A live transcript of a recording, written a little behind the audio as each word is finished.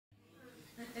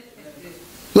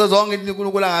So zonke into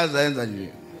uNkulunkulu angazenza nje.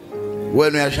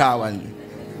 Wena uyashawa nje.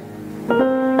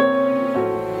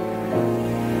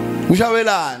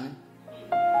 Ushawelani?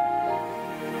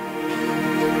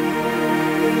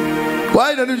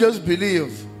 Why don't you just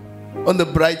believe on the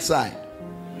bright side?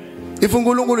 If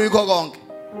uNkulunkulu yikho konke.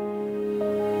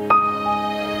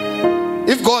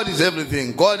 If God is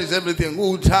everything, God is everything.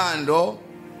 Uthando,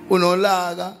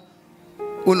 unolaka,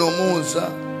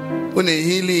 unomusa,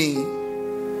 une-healing.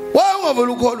 Why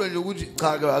ungavela ukholwe nje ukuthi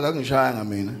cha ke akangishayanga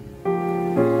mina?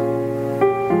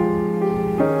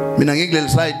 Mina ngikuleli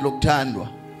side lokuthandwa.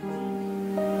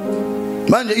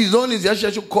 Manje izoni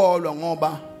ziyashesha ukukholwa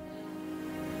ngoba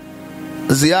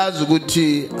ziyazi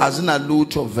ukuthi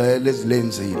azinalutho vele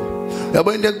ezilenzile.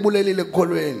 Yabo into ekubulelile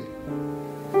ekukholweni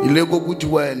ile kokuthi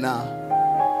wena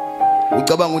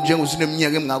ucabanga ukuthi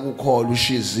njengosinemnyaka emingakukholwa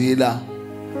ushizila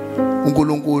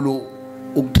uNkulunkulu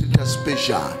ukutreat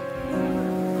special.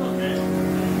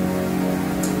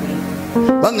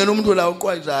 Bangena umuntu la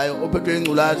uqwayizayo ophethwe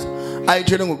ingculazi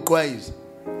ayithele ngokuqwayiza.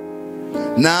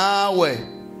 Nawe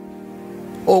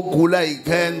ogula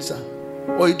icancer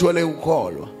oyithole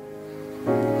ukholwa.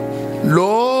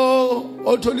 Lo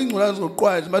othola ingculazi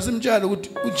ngokuqwayiza masimtshela ukuthi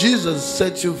uJesus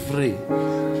set you free.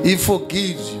 He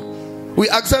forgives you. We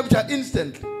accept her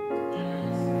instantly.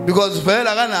 Because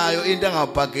vela kanayo into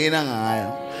angabhagena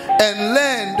ngayo. And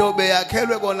lento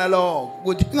beyakhelwe kona lokho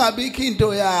ukuthi ingabikho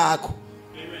into yakho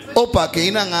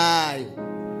obhagena ngayo.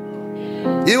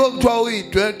 Yiwo kuthiwa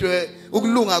uyidwedwe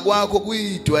ukulunga kwakho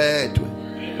kuyidwedwe.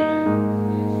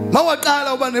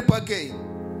 Mawaqala uba nebhageni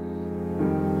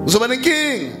uzoba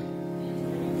nenkinga.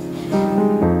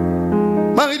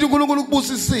 Mangithi uNkulunkulu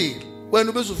ukubusisile wena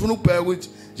ubese ufuna ukubheka ukuthi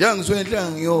njengangiswe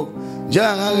enhlanga ngiyoko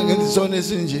njengangake ngenza isona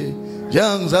esinje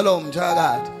njengangizalwa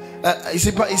umthakathi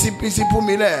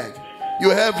isiphumileke. You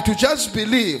have to just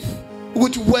believe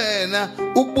ukuthi wena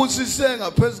ukubusise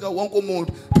ngaphezulu kwawonke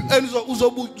umuntu and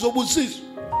uzobusiswa.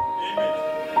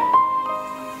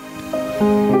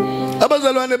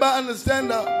 Abazalwane ba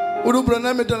understand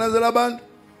uBranham etanazela abantu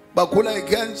bakhula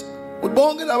icancer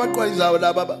ubonke labaqwayizayo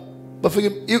laba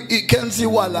bafike icancer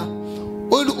wala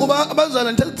uba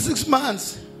abazalwane 36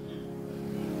 months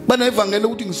banevangeli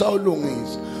ukuthi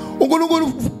ngisawulungisa.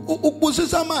 uNkulunkulu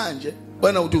ukubusisa manje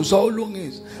wena uthi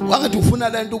usawulungisa wangathi ufuna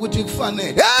lento ukuthi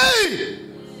ikufanele. Hey,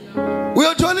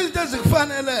 uyothola izinto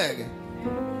ezikufaneleke,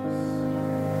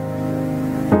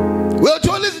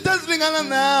 uyothola izinto ezilingana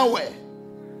nawe,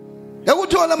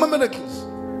 yakuthola ama miracles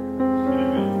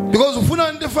because ufuna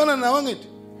into efana nawe. Ngithi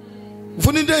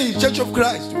ufuna into eyi-Church of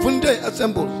Christ, ufuna into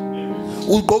eyi-assembles,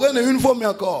 ugqoke ne-uniform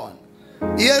yakhona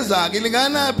iyeza-ke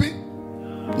ilingana phi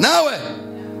nawe.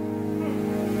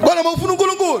 Kodwa uma ufuna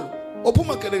uNkulunkulu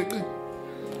ophuma geleqi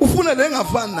ufuna le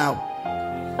ngafani nawe.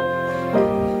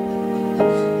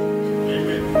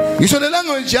 Ngisho le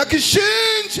language yakhe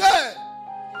ishintshe.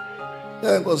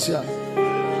 Nkosi yami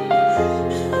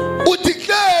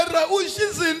udeclare usho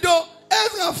izinto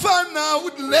ezingafani nawe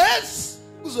ukuthi less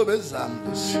uzobe zami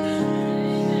lesi.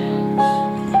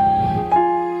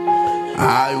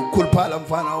 Hayi ukhuluphala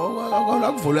mfana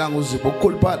akuvulanga uzipho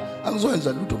ukukhuluphala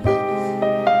angizoyenza lutho phela.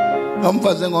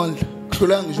 Amfaze ngondla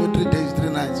kuhlula ngisho 3 days 3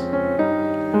 nights.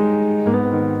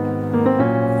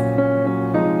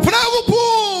 Funa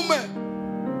kuphume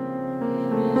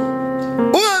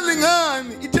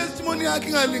ungalingani, i-testimony yakhe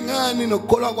ingalingani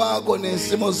nokukholwa kwakho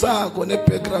nesimo sakho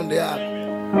ne-background yakho.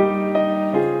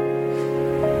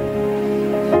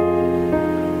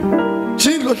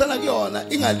 Indlu ohlala kuyona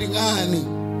ingalingani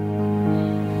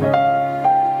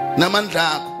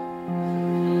namandla akho.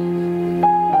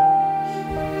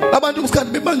 Abantu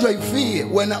kusikhathi bebanjwa ifiye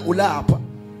wena ulapha.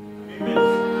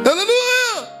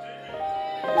 Hallelujah.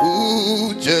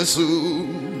 Jesu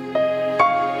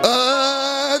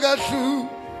agashu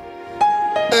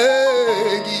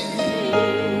egi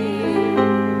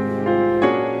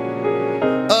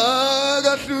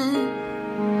agashu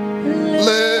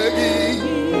legi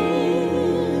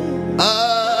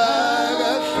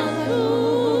agashu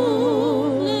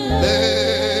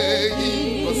legi.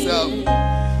 What's up?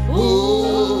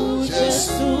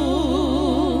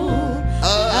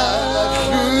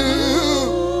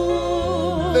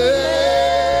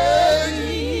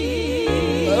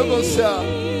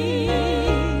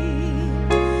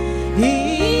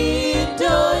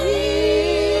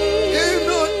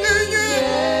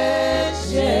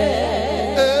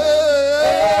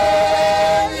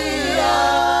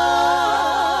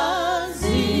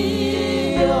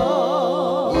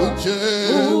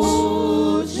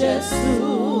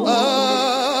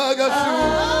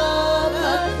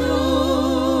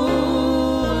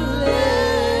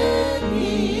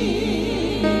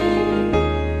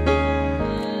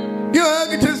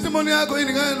 testimony yakho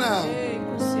indingana nawo.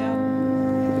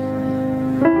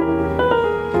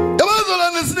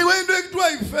 Yabazalwane sinikwe into ekuthiwa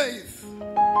yifaith.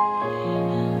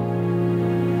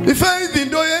 Ifaith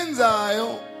into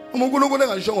yenzayo uma uNkulunkulu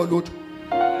engashongo lutho.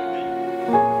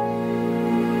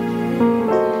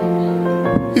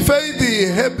 Ifaith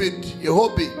i-habit,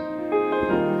 i-hobby.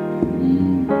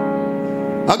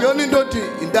 Akuyona into othi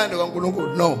intando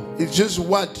kaNkulunkulu. No, it's just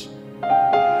what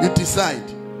you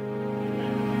decide.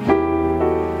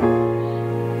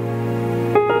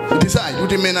 You decide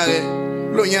ukuthi mina ke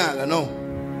lo nyaka no.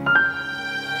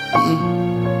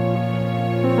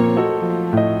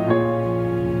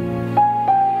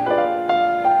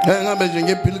 Ngabe nje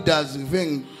ngebuilders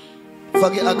ngifike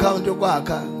ngifake i-account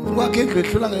yokwakha. Ngokwakhe indlu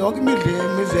ehlula ngeyonke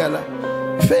imizi yala.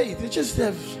 Faith, it just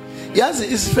have.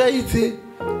 Yazi is faith.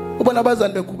 Ubona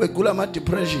abazali begula ama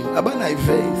depression, abanayo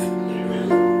faith.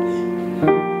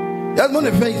 Yazi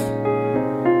mona faith.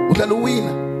 Uhlala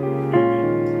uwina.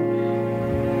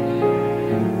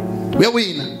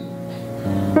 Uyawina.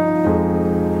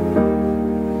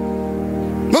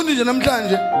 Ngoba nje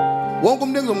namhlanje wonke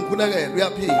umuntu engizomkhulekela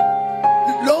uyaphila.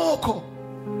 Lokho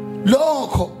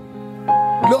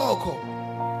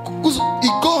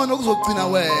ikona okuzogcina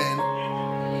wena.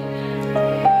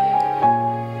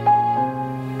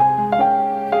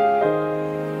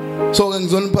 So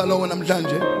ngizonipha lo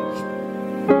namhlanje.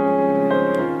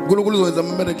 uNkulunkulu uzowenza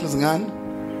ama miracles ngani?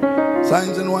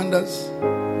 Signs and wonders.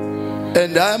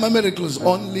 And I am a miracles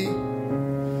only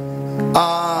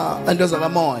and as a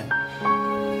moya.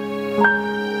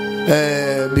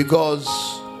 Because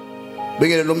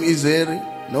begele lo mizeri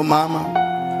no mama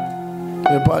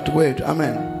ephathi kwethu.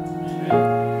 Amen.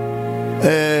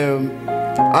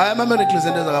 I am a miracles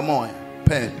and as a moya.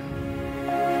 Pen.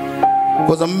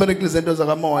 Because I'm miracles and as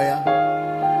a moya.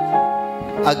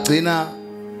 Agcina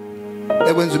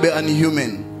ekwenza ube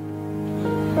unhuman.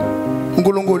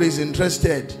 uNkulunkulu is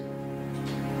interested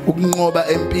ukunqoba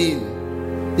empini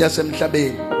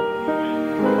yasemhlabeni.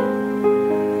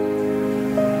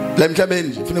 La emhlabeni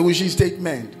nje ufuna ukushiya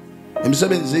statement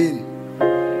emsebenzini.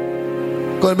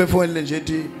 Kodwa befonele nje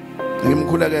ethi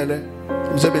ngimkhulekele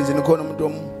emsebenzini khona umuntu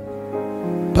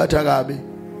omphatha kabi.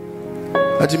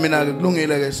 Athi mina ke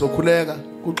kulungile ke sokhuleka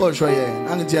kuxoshwe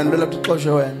yena. Angithi yanibela ukuthi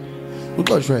uxoshwe wena.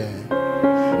 Uxoshwe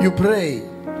yena. You pray.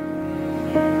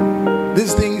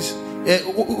 These things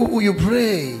you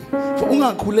pray. For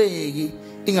ungakhuleki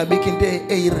ingabikho into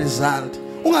eyiresult.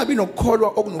 Ungabi nokukholwa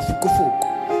okunofukufuku.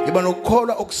 Yiba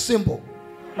nokukholwa okusimple.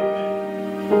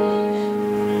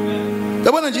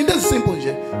 Yabona nje into esimple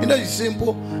nje. Into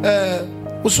esimple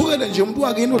usukele nje umuntu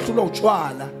wakini ohlula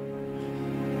utshwala.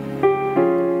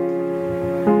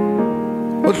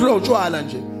 Ohlula utshwala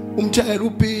nje. Umthengela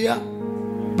ubhiya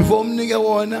before umnike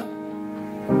wona.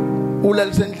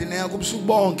 Ulalisa endlini yakho ubusuku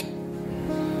bonke.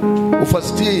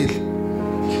 Ufastile.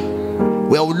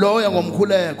 Uyawuloya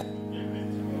ngomkhuleko.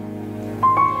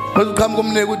 Uqhamuka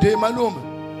umnike uthi hey malume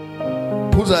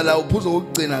phuza la uphuza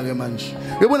ukugcina ke manje.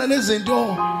 Uyabona lezi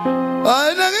zinto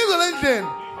hayi nangizwe le ndlela.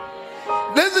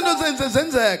 Lezi zinto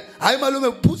zenzeka. Hayi malume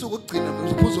uphuza ukugcina,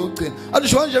 uphuza ukugcina.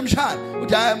 Alisho nje emshana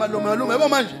uthi hayi malume yabo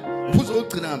manje uphuza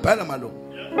ukugcina ngempela malume.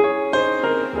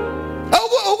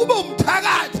 Ukuba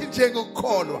umthakathi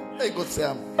njengokukholwa. Hey Nkosi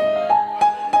yami.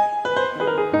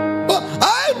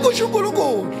 Hayi kusho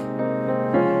uNkulunkulu.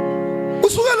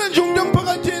 Usukela nje umuntu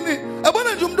emphakathini,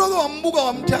 abona nje umuntu owambuka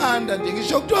wamthanda nje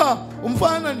ngisho kuthiwa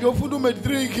umfana nje ofunda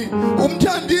umatric,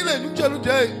 umthandile nje umtshela uthi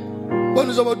hey, bona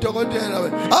uzoba udokotela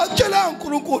wena. Akutshela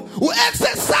uNkulunkulu,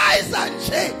 uexercise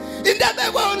nje into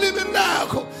ebekwe olimi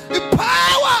lakho,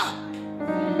 ipower.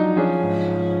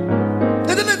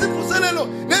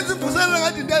 Lenzi mvuselelo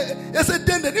ngathi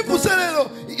yasetende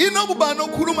imvuselelo inokubani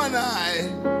okhuluma naye.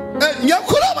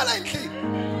 Ngiyakhuluma la endlini.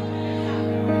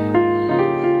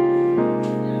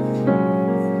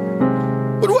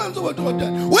 Uwenza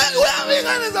ubudokotela.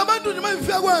 Uyangingane zabantu nje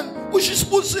mayifika kwani usho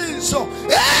isibusiso.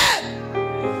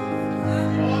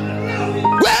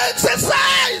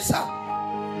 We-exercise.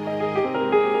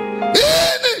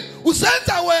 Yini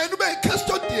usenza wena ube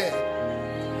custodian.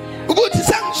 Ukuthi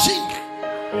sangishila.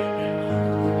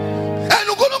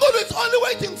 It's only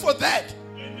waiting for that.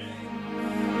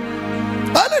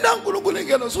 Ale na uNkulunkulu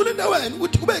ngelo sulinda wena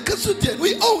ukuthi kube custodian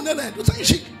we own land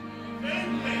usangishika.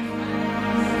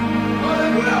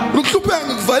 Ukuhlupheka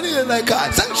ngikuvalile la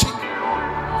ekhaya sangishika.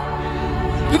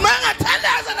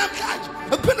 Ngimangathandaza namhlanje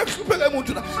akuphinde kuhlupheka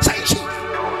umuntu la sangishika.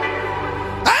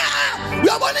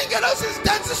 Uyabona ingelo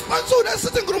sizidansi sponsor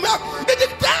esithi ngrumu yakho ithi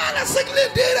kudala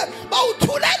sikulindile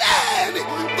bawuthuleleni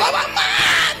ngoba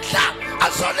amandla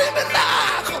asolime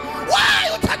lakho. Why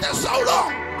you take so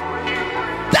long?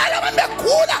 Dala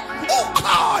mangekula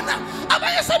ukhona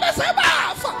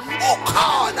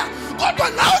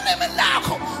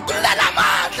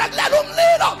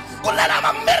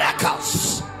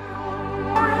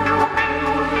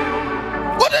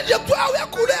kodwa nje kuthiwa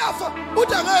uyakhula yafa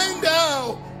uthi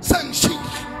angayindawo sengishilo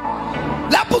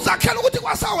lapho uzakhela ukuthi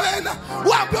kwasawena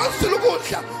uhambe uyosila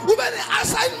ukudla ube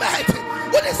ne-assignment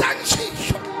uthi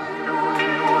sengishilo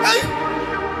hey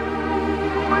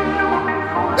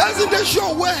yazi into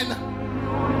esho wena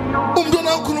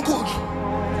umntwana uNkulunkulu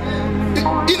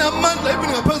inamandla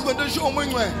ebini ngaphezu kwento esho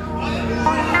uMncane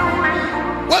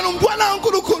wena umntwana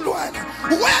uNkulunkulu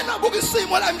wena buka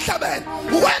isimo la emhlabeni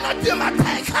wena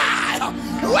otimathekhayo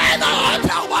wena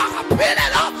othi awakaphile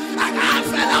lo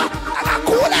akafe lo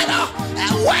akakhule lo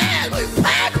wena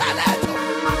uyiphetha letho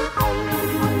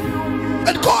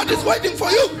and God is waiting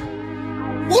for you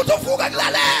ukuthi uvuke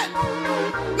kulalela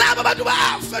nabo abantu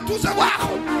bafa eduze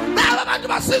kwakho nabo abantu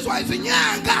basizwa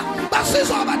izinyanga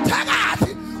basizwa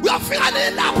abathakathi uyafika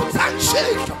lapho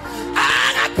sangishilo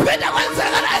akaphinde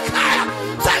kwenzeka la ekhaya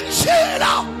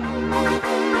sangishilo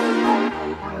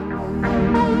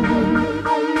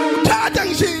thatha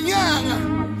ngishinyanga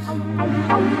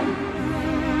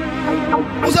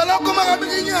uzalokho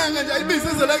makabika inyanga nje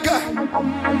ayibiseze la ekhaya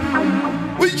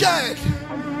uyitshele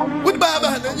uthi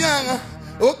baba lenyanga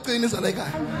okugcina izala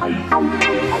ekhaya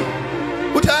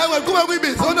uthi hayi ngaqhubeka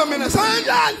kuyibiza kodwa mina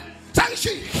sanjani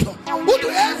sangishilo uthi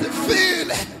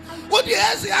uyazifile uthi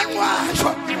yazi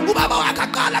yanqwashwa ubaba wakhe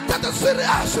aqala kuthatha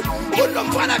serious uthi lo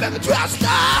mfana bengithi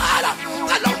uyasihlala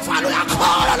ngalo mfana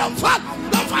uyakhola lo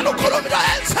mfana ukhuluma into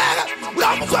yenseka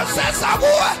uyamuzwa sesa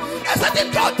kuwe esethi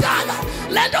ndodana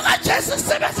lento kaJesu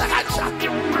isebenza kanjani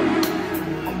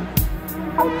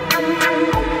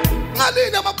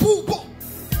ngalini amaphupho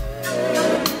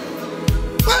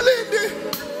ngalini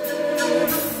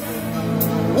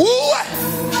uwe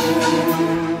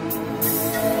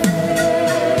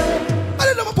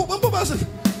alena maphupho mpobase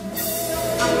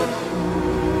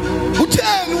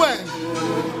utheni wena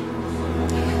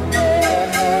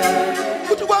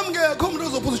uthi kwamngekho umuntu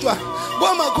ozophuza utshwala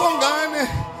kwamakhongane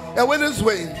yawena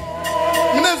ezweni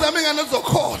mina zami ngane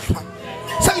zokhohlwa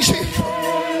sengishilo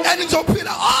and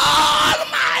ngizophila all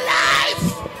my life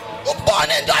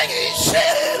ukubona into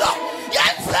engiyishilo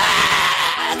yenzeka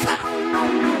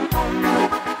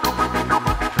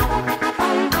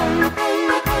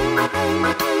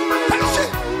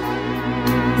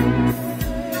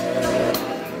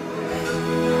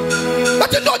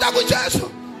bathi ndoda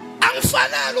kuJesu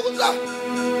angifanele ukuthi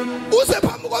uze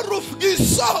phambi kwaroof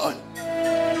ngisona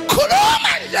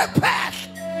khuluma nje phela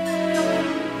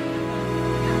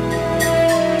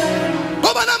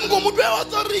ngoba nami ngumuntu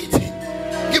we-authority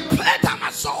ngiphethe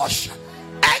amasosha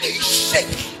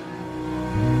engiyishilo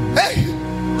hey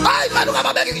hayi mani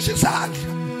ungababeke ngisho isandla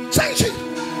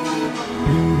sengishilo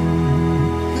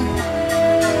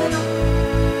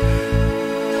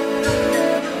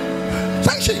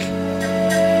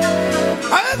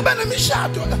ayekube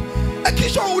nemishado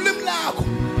ekhishwa ulimi lakho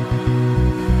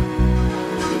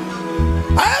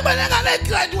ayekube nengane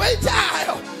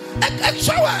graduateayo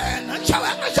ekusha wena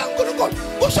ngisha uNkulunkulu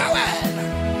kusha wena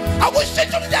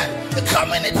akushintsha umndeni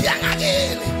i-community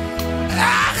yangakini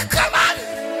come on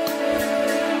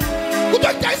uthi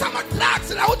udayisa ama-drugs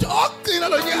la uthi okugcina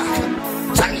lo nyaka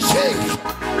sangishilo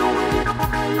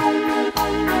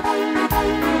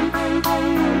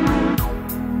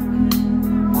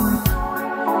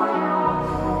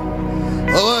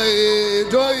oi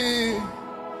doi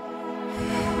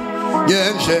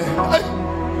yenje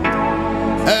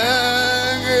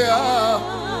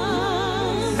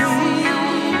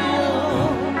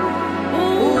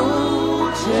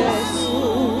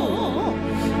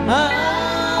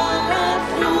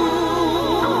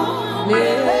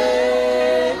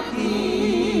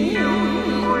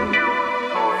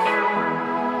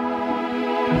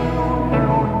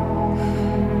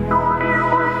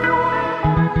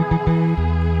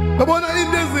babona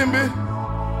into ezimbi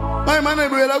mayimane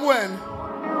ibuyela kuwena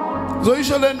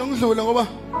zoyisho lento ngidlule ngoba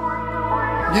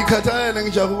ngikhathalele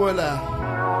ngijaha ukuwela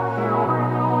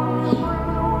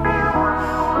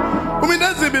uma into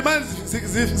ezimbi manje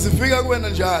zifika kuwena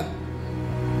njalo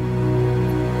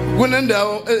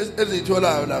kunendawo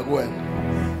ezitholayo la kuwena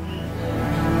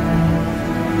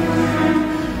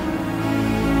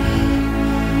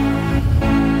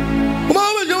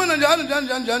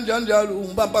njalo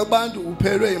umbamba abantu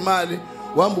uphelwe imali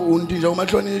wamba undinja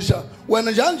umathlonisha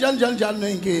wena njalo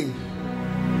nenkingi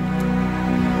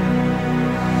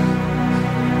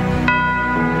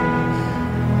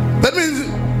that means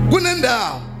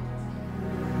kunendawo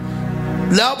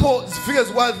lapho zifike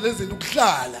zikwazi lezi zinto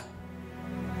ukuhlala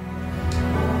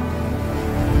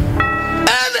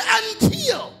and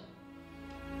until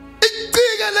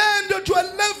icike lento to a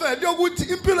level yokuthi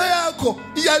impilo yakho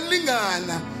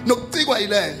iyalingana nokucikwa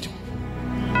yilento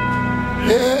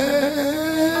hey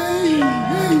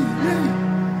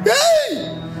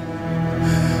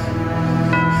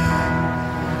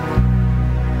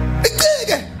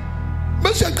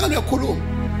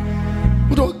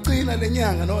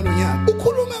nyanga nowalo nyanga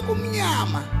ukhuluma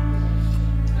kumnyama.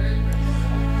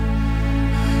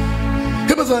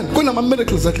 Kebazana kunama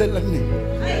miracles atlela kunini.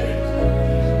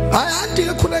 Hayi anti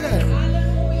ekhulekela.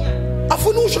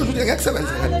 Afuna usho ukuthi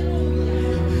ngekusebenza kahle.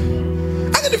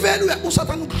 Angivele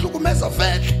usathana ukuhlukumeza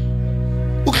vele.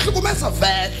 Ukuhlukumeza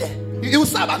vele.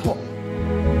 Usaba pho.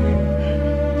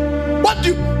 What do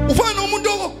you ufana umuntu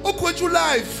okwethu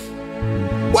life?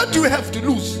 What do you have to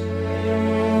lose?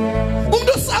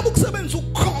 Umuntu osaba ukusebenza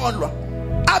ukukholwa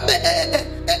abe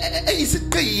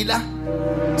isiqila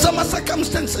sama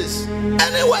circumstances.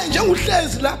 Anyway nje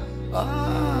uhlezi la.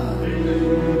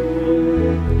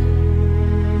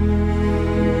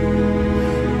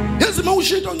 Yazima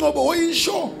ushito Ngcobo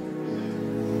oyisho.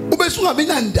 Ube sungabe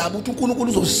nandaba ukuthi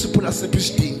uNkulunkulu uzosiphula sephi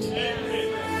isidingo.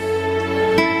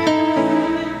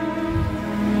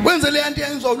 Wenze le yanto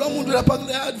yenziwa lo muntu lapha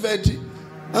kule advert.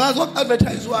 Angazi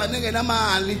advertise wane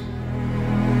engenamali.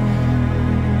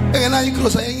 Engena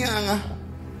ikrosa yenyanga.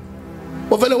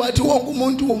 Ovele wathi wonke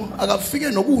umuntu akafike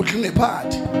nokudla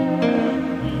ngephathi.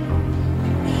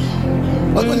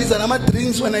 Wakoniza nama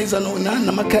drinks wena iza nonani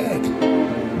namakhekhe.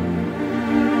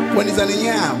 Wena iza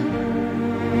nenyama.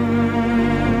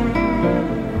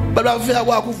 Baba ufika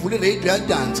kwakho uvule radio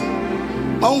yadansa.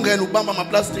 Awungena ukubamba ama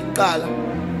plastic qala.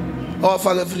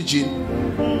 Awafaka efrijini.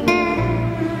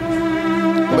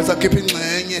 Bese akhipha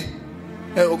ingxenye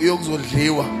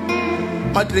yokuzodliwa.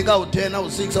 Ma drink awu10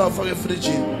 awu6 awafaka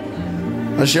efrijini.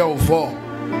 Ashiya u4.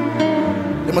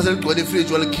 Emase ligcwele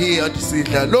ifriji walikhiya athi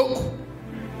sidla lokho.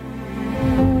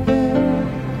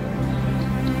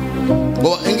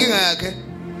 Ngoba inkinga yakhe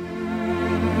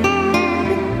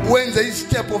wenze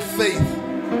i-step of faith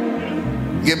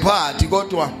ngephathi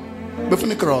kodwa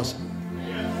befuna icross.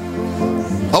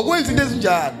 Akwenzi into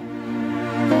ezinjalo.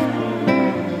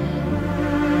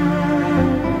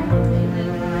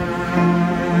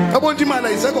 Abonke imali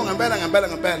ayizekho ngempela.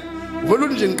 Vele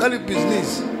nje ngiqala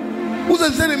ibusiness.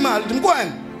 Uzenzele imali, uthi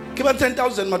mkwani, khiba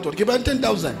 10,000 madoda, khiba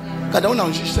 10,000. Kanti awunawo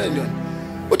nje isend yona.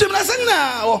 Uthi mina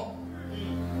senginawo.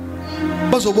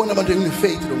 Bazobona abantu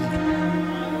engine-faith lo muntu.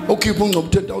 Okhipha uNgcobo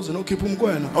 10,000, okhipha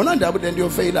umkwena. Awunandaba le nto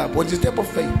yofail up. What is step of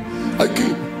faith?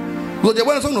 Akhipha.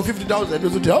 Uzobona sekuno 50,000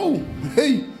 uzothi hawu,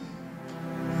 hey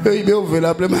beyovela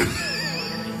lapha le mali.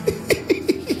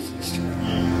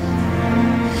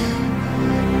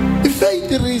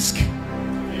 Faith risk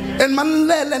and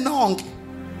manlele nonke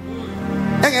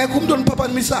engekho umuntu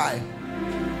oniphaphanimisayo.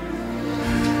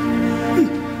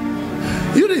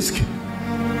 You risk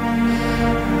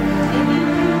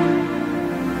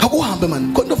akuhambe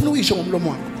man kodwa ufuna uyisho ngomlomo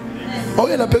wakho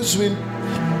awuyela phezweni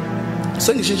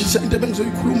sengishintshisa into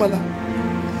ebengizoyikhuluma la.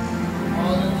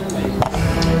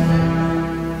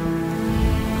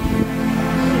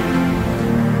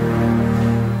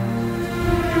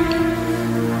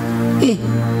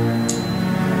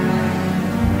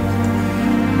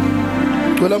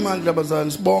 Kwela mandla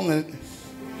bazali sibonge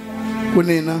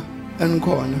kunina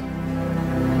enikhona.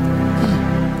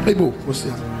 Hayibo Nkosi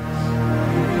yami.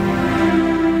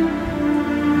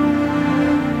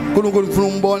 uNkulunkulu ufuna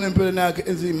umbone empilweni yakhe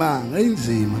ezimanga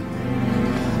enzima.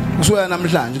 Kusukela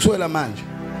namhlanje, kusukela manje.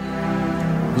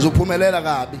 Uzophumelela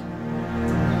kabi.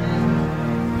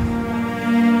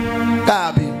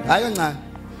 Hayi kancane.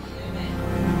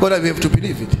 But we have to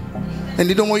believe it. And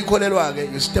you don't want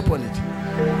you step on it.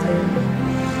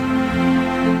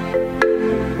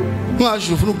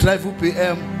 Ngasho ufuna ukudrive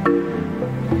uBM.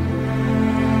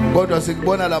 Kodwa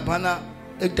sikubona laphana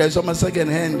ekudayisa ama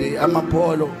second hand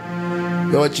amapolo.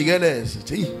 Yojikeleza.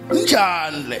 Hey,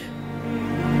 njani le?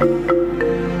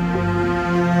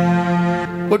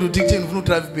 Kodwa uthi kuthini ufuna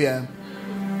ukudrive uBM?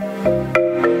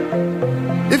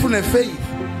 If une faith,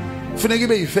 kufuneka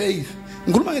ibe yifaith.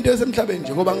 Ngikhuluma ngento esemhlabeni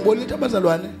nje ngoba ngibona ukuthi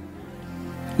abazalwane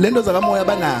lento zakamoya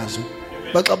banazo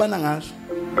baxabana ngazo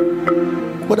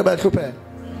kodwa bayahlupheka.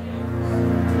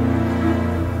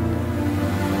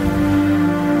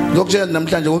 Ngokutshela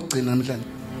namhlanje kokugcina namhlanje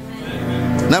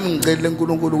nami ngicela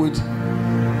uNkulunkulu ukuthi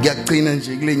ngiyagcina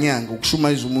nje kule nyanga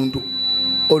ukushumayeza umuntu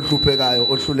ohluphekayo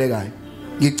ohlulekayo.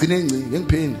 Ngigcine ngci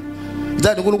ngiphinde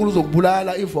ngizathi uNkulunkulu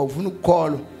uzokubulala if awufuna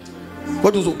ukukholwa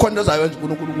kodwa uzokhonda zayenza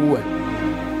uNkulunkulu kuwe.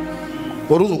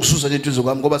 Or uzokususa nje inhliziyo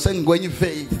kwami ngoba sengikwenye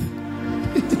ifaith.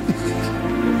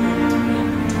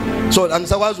 So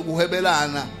angisakwazi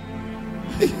ukuhebelana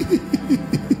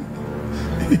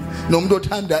nomuntu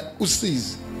othanda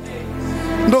usizi.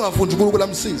 Into ongafundi uNkulunkulu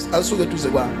amsizi asuke eduze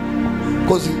kwami.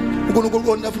 Because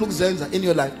uNkulunkulu unafuna ukuzenza in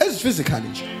your life as physically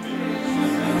nje.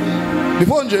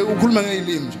 Before nje ukhuluma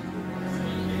ngeilimi nje.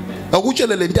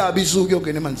 Akutshele le ntaba isuke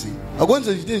yongena emanzini.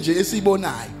 Akwenze into nje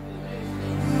esiyibonayo.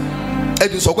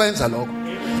 Edizokwenza lokho.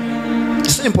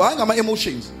 simple hayi ngama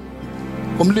emotions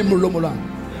ngomlimi lomolwana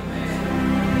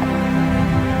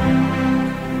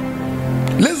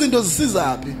lezi zinto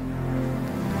zisiza phi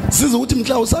siza ukuthi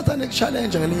mhla usathane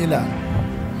kuchallenge ngelinye ilanga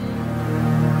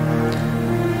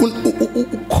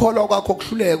ukukholwa kwakho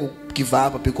kuhluleka give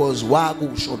up because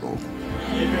wakusho lokho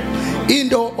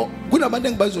into kunabantu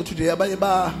engibaziyo today abanye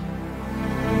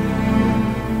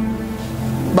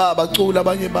bacula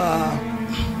abanye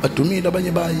badumile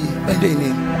abanye bayi into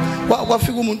eyiningi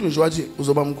kwafika umuntu nje wathi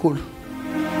uzoba mkhulu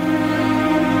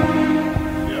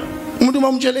umuntu uma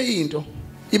umtshele into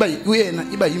iba uyena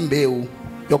iba imbewu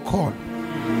yokholwa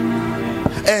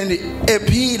and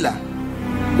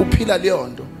uphila leyo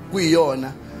nto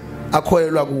kuyiyona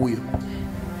akholelwa kuyo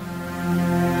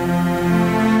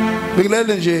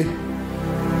ngilele nje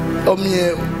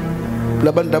omnye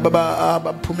labantu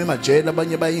abaphuma emajele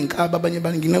abanye bayinkaba abanye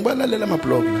ngingabalalela ama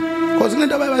blog la because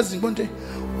kunento abayazi bonke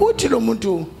uthi lo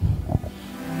muntu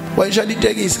wayishaya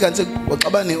itekisi kanti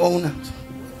waxabana neowner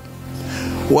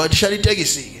washaya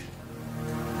itekisi ke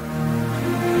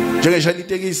njengeshaya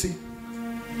itekisi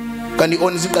kanti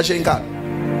iowner siqashe inkaba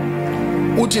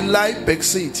uthi live back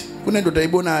seat kunendoda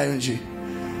ayibonayo nje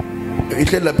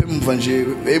ihleli lapha emva nje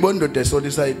eyibona indoda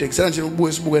esolisa itekisi nje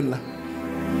ubuye sibukeni la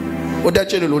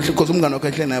utatshele lo because umngane wakhe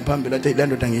ehleli naye phambili athi le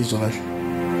ndoda ngiyizwa kahle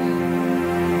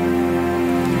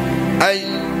ay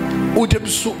uthi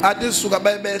ade suka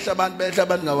bayebehla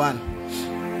abantu ngawani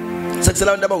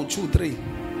sekusela abantu abawu 2 3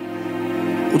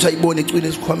 uthi ayibone icwile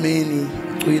esikhwameni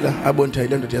icwila abona ukuthi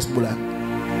le ndoda yasibulala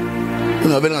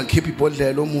ungabe ngakhipha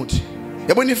ibhodlela omuthi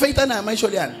yabona ifaith anayo mayisho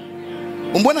liyana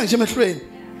umbona nje emehlweni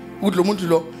ukuthi lo muntu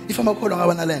lo ifama kholo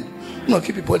ngabana lento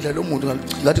ungakhipha ibhodlela omuntu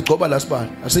ngathi gcoba la sibani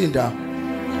asiyindawo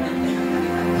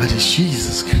athi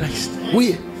Jesus Christ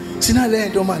uye sina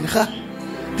lento man ha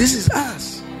this is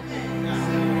us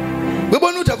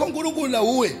webona uthi akho uNkulunkulu la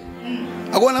uwe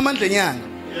akona amandla enyanga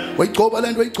wayigcoba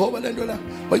lento la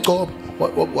wayigcoba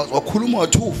wakhuluma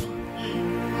wathufa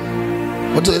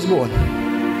wathi esibona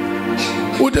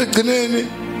uthi egcineni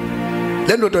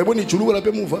le ndoda wayibona ijuluka lapha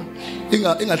emuva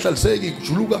ingahlaliseki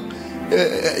ijuluka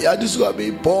yathi suka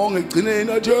beyibhonga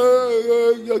egcineni athi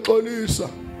ngiyaxolisa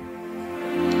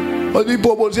athi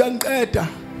ibhobo ziyangiqeda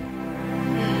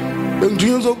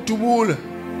bengijinywe zokudubula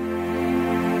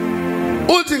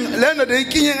uthi le ndoda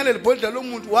ikinye ngaleli bhodlela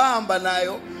lomuntu wahamba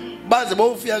nayo baze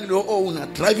bawufika kulo owner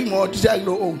drive imoto siya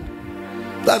kulo owner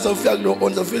baze ufika kulo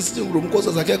owner zafisa lo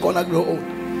mkhosi zakhe khona kulo owner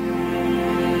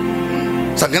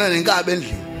sangena nenkaba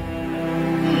endlini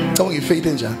Tawonga ifaith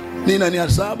njani nina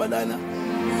niyasaba lana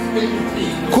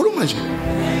khuluma nje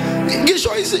ngisho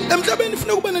emhlabeni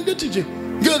ufuna kuba nento ethi nje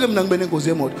ngeke mina ngibe nengozi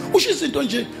yemoto ushisa into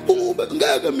nje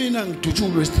ngeke mina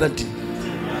ngidutshulwe estradini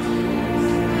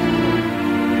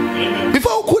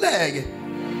before ukhuleke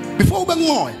before ube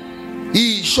ngoya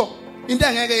isho into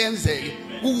engeke yenzeke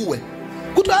kuwe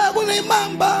kuthi akuna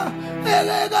imamba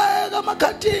eleka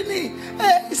amakhathini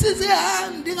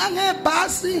isizihandi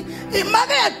ngangebhasi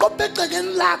imake yaqopha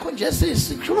egcekeni lakho nje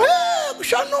sisi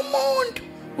kushona umuntu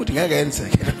uthi ngeke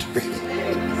yenzeke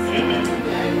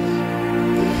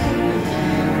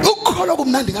ukukholwa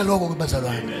kumnandi ngaloko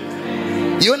kubazalwane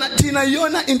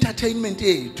yona entertainment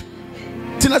yethu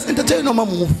thina entertain noma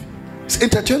movie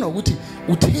entertain ukuthi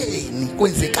utheni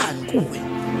kwenzekani kuwe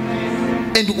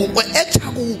and u-actor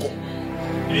kuko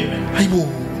amen hayibo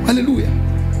haleluya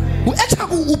u-actor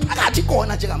uphakathi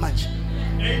kona njengamanje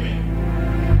amen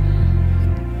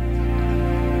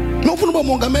nofuna uba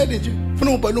mongameli nje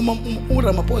ufuna ubhala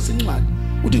uRamaphosa incwadi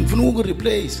uthi ngifuna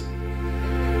ukureplace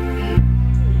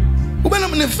ube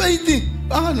nefaith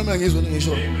noma ngizwe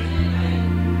ngisho amen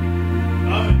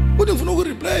uthi ngifuna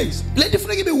ukureplace lento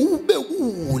ifuneka ibe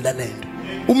ula lento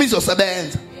uma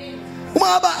izosebenza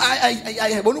uma aba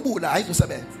ayibona ubula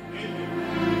ayizosebenza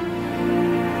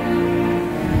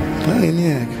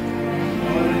ngiyeke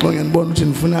ngoba ngibona ukuthi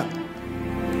ngifuna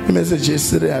imessage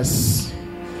serious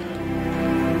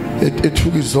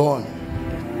ethuka izono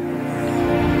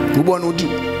ubona ukuthi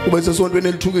ube sesontweni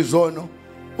elithuka izono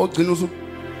ogcina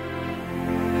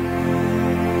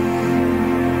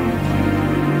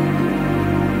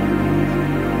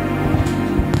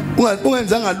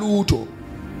ungenzanga lutho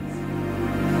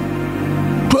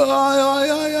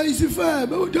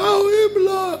isifebe uthi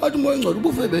awuyimla athi moya ngcono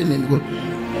ubufebe nini kodwa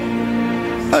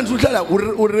anzi uhlala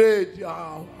uready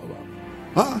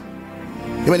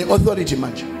yabani authority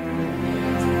manje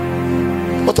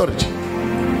authority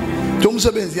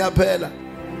umsebenzi yaphela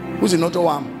uzinoto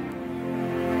wami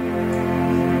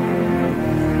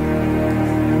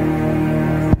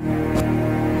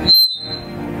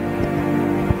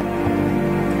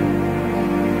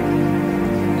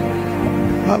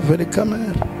avele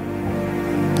camera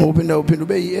uphinda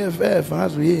ube yi-EFF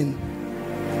angazi uyini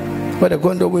kodwa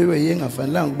konto obuyiwe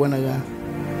yengafanelanga ukubonakala.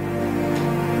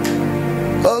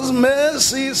 Cause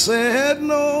Mercy said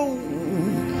no,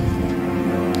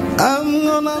 I'm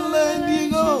gonna let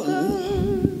you go.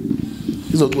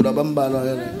 Izocula bambalwa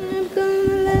ke.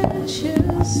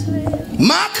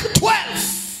 Mark 12.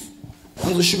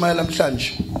 Ngizoshumayela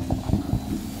namhlanje.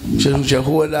 Nje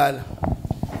uholala.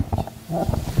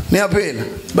 Niyaphila.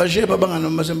 Bashiye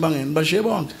babangani basembangeni, bashiye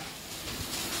bonke.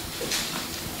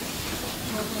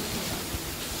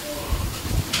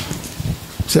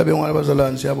 Siyabonga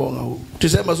abazalwane, siyabonga.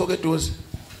 December sokeduze.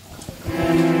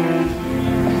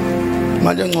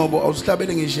 Manje Ngcobo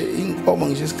awusihlabele ngisho inkomo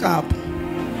ngisho isikapha.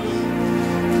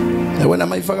 Yabona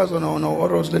mayifaka zona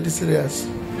oros lenti serious.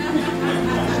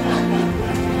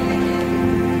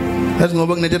 Yazi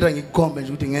ngoba nginethetha ngikukhombe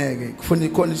nje ukuthi ngeke. Kufuna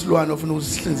ikhona isilwane ofuna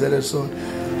usihlinzele sona.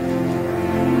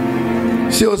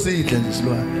 Siyosidla nje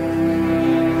isilwane.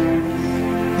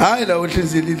 Hayi la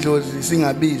uhlinzile idlozi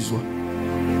singabizwa.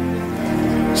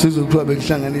 Sizokuthiwa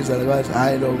bekuhlanganisa lakathi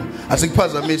hayi lo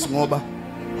asikuphazamisi ngoba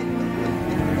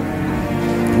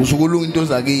usukulunga into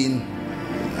zakini.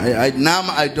 I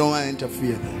don't want to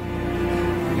interfere.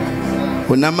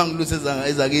 Kunama ngilusezanga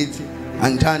ezakithi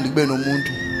angithandi kube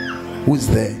nomuntu who's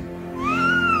there.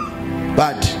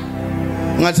 But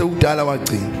ngathi ukudala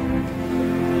wagcina.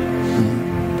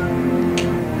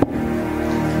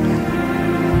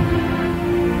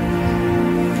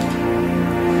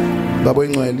 Babo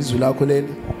ingcwele izwi lakho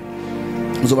leli.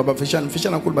 Uzoba bafishana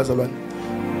kakhulu bazalwane.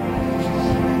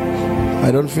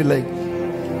 I don't feel like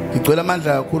ngicela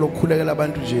amandla kakhulu okukhulekela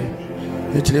abantu nje.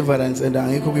 Ne deliverance and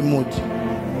angikho kwimood.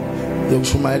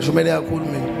 Yokushumayela kakhulu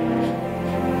mina.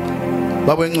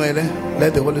 Babo ingcwele,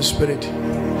 let the Holy Spirit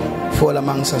fall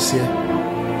amongst us here.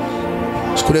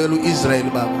 Sikhulekela uIsrael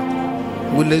baba.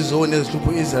 Kulezone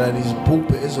ezihlupho uIsrael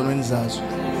izibhubhe ezonweni zazo.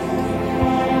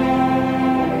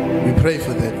 We pray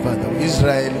for that, Father.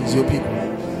 Israel is your people.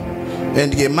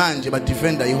 And manje but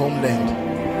defend your homeland.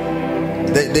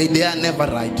 They are never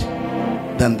right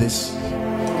than this.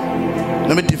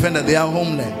 Let me defend their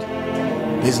homeland.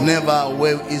 There's never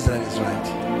where Israel is right.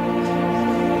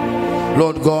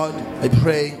 Lord God, I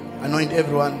pray, anoint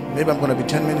everyone. Maybe I'm going to be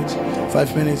 10 minutes,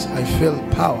 5 minutes. I feel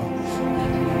power.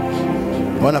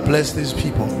 I want to bless these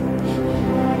people.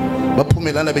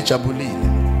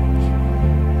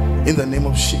 In the name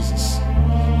of Jesus.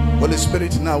 Holy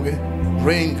Spirit, now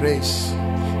rain grace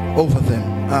over them.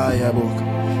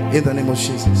 In the name of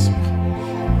Jesus.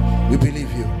 We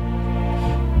believe you.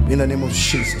 In the name of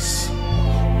Jesus.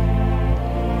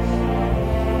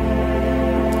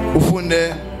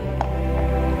 Ufunde.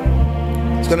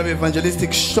 It's going to be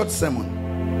evangelistic short sermon.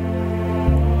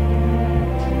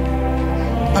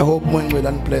 I hope when we're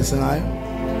done blessing I.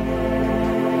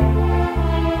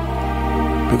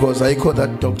 Because I call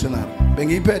that doctrinal.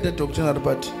 Bengiphethe that doctrinal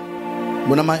but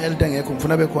bona ma elder ngekho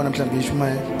ngifuna bekhona mhlawumbe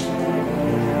ngishumayela.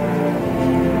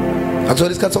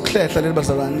 Athola isikhathi sokuhlehla leli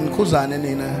bazalwane nikhuzane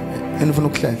nina enifuna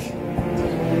ukuhlehla.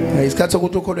 Isikhathi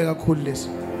sokuthi ukholwe kakhulu lesi.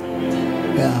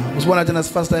 Yeah, usibona thina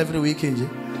sifasta every week nje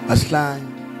asihlanye.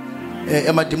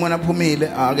 Emadimoni aphumile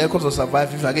akekho ozo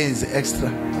survive if akenzi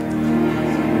extra.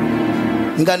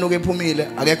 Inkanuke ephumile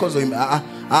akekho ozo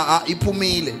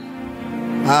iphumile.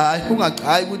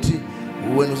 Hayi ukuthi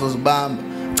wena uzozibamba.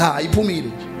 Cha iphumile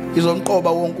nje.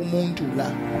 Izonqoba wonke umuntu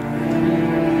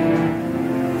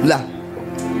la.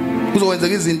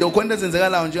 Kuzokwenzeka izinto ukhona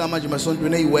ezenzekalayo njengamanje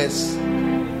masontweni eyiwest.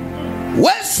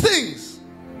 Worst things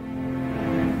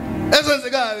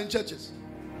ezenzekayo in churches.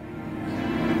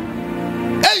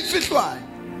 Eyifihlwayo.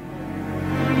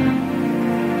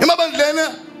 Emabandleni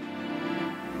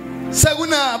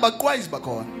sekuna abaqwayizi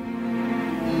bakhona.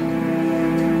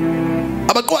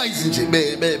 Abaqwayizi nje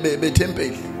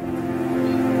bethempeli.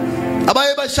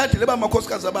 Abaye bashadile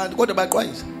bamakhosikazi abantu kodwa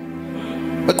baqwayiza.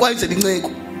 Baqwayize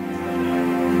linceko.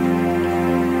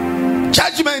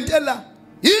 Judgment ela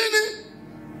yini?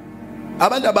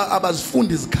 Abantu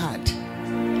abazifundi izikhathi.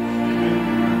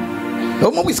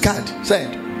 Uma isikhathi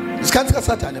sento. Isikhathi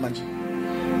kaSathane manje.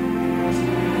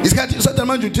 Isikhathi uSathane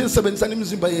manje uthi sebenzisana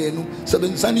imizimba yenu,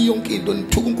 sebenzisana yonke into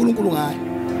nithuka uNkulunkulu ngayo.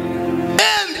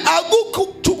 And akukho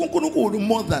ukuthuka uNkulunkulu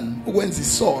more than ukwenza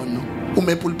isono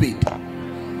uma epulpit.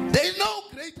 There is no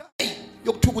greater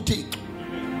yokuthuka uThixo.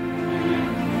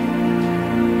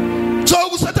 So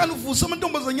uSathane uvusa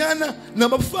amantombazanyana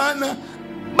nabafana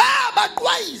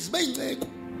babaqwayizi beyinceko.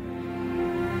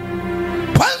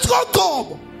 Phansi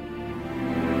koqobo.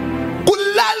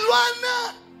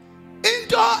 Kulalwana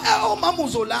into omama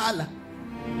uzolala.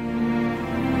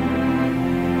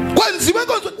 Kwenziwe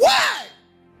konke why?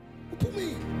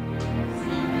 Uphumile.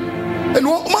 and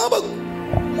mama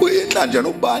kuyinhlanje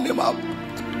nobani mama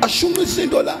ashunqisa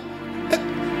into la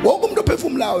wonke umuntu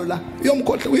ophefumulayo la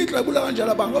uyomkhohle uyixabula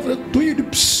kanjalo abantu bafuna ukuduyida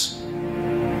ps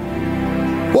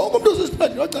wonke umuntu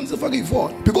osesibhedlela wacanga sefaka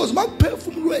ifoni because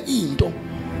makuphefumulwe into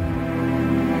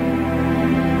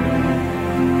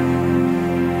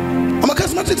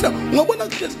amakhasimathi ungabona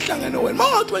kuhlezi kuhlangene wena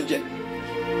mawuthi nje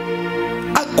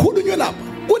akukhulunywe lapha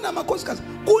kunamakhosikazi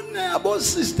kunabo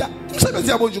sister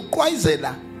umsebenzi yabo nje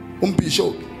uqwayizela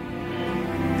umbishop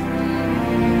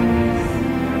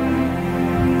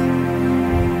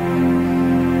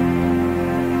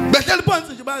behleli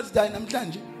phansi nje bayazidayi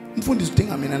namhlanje umfundisi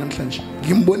udinga mina namhlanje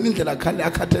ngimbona indlela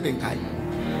akhathele ngayo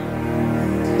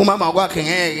umama kwakhe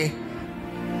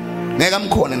ngeke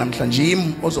amkhona namhlanje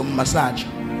yimi ozommasaja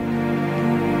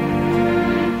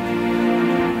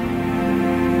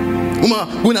uma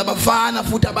kunabafana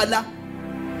futhi abala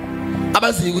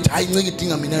abaziyo ukuthi hayi inceke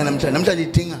idinga mina namhlanje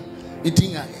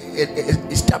idinga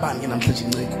isitabange namhlanje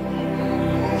inceke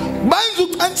banza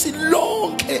ucansi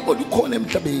lonke olukhona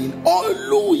emhlabeni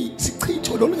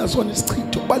oluyisichitho lolungasona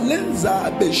isichitho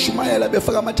balenza beshumayela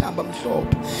befaka amathamba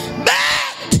amhlophe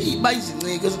bethi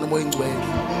bayizinceke ezinomoya ingcwele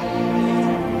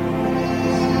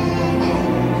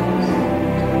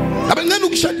abengena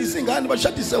ukushadisa ingane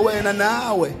bashadise wena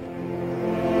nawe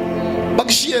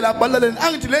bakushiye la balaleni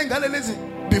angithi le ngane lezi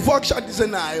before kushadise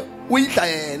nayo uyidla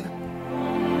yena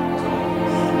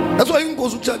that's why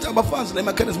ingozi ukuthatha abafazi la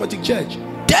emacharismatic church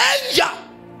danger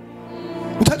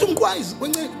uthatha umqwayizi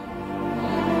wenceke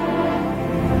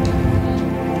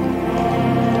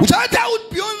uthatha out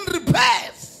beyond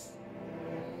repairs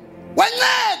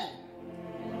wenceke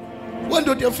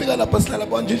wendoda yafika lapha silala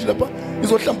banjiji lapha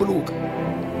izohlambuluka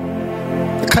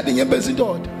khali inyembezi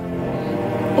indoda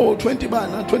 20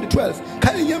 bana 2012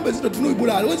 khali inyembezi indoda ufuna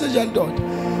uyibulala wenze njani indoda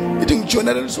ithi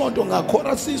ngijonela isonto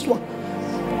ngakhorasiswa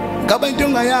ngaba into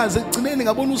engayazi egcineni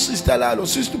ngabona usister lalo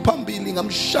sister phambili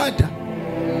ngamshada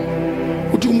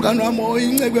uthi umngane wami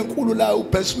oyinceke enkulu la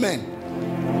ubestman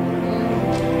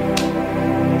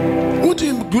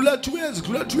uthi dlula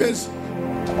 2 years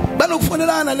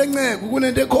banokufonelana lenceke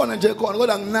kunento ekhona nje khona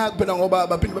kodwa nginaki phela ngoba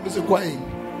baphinde babesekhwayini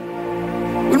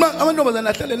uma amantombazana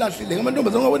ahlale lahlile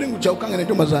amantombazana ngabona nguja ukangena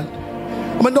intombazana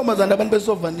amantombazana abantu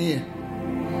besovaniye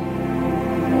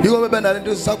yiko bebenale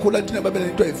into esisakhula thina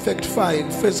babenento effect file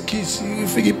first kiss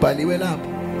ifika ibhaliwe lapho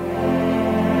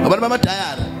abantu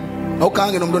bamadayari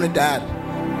awukange nomuntu onedayari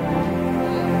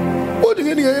uthi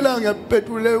ngiyela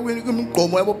ngiyapetule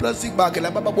umgqomo yabo plastic bakhe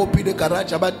lapha babophile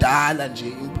egarage abadala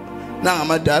nje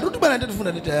nangamadayari uthi bana into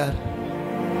efuna le dayari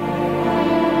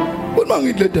uma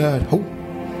ngidle dayari hawu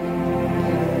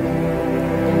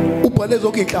ubhale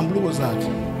zonke inhlambuluko zakhe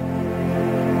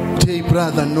hey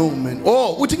brother no man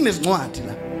uthi kunezincwadi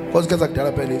la because kaza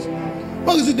kudala phela lezi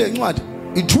bakuzide incwadi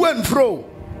i-to and fro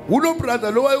ulo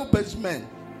brother lo wayebestman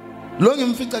lo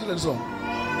ngimfica kule song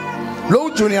lo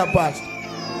junior pastor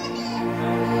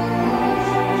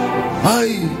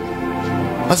hayi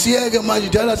asiyeke manje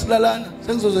dala silalana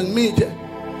sengizoze ngimithe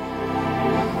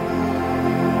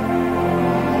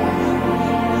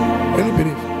any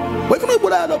believe wayifuna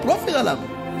ubulala profika lapha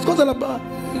sikonza lapha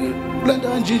kulanda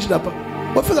kanjiji lapha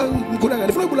wafika mkhulanga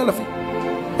lifuna ubulala fi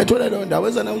ethola leyo ndawo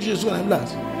ezana uJesu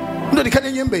kanamlazi into likhale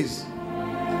inyembezi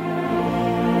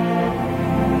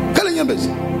khale inyembezi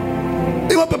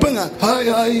imaphephe ngakho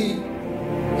hayi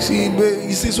sibe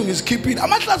isisu ngisikhiphile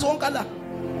amahlazo wonke la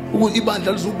ukuthi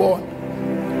ibandla lizubona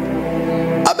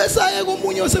abesaye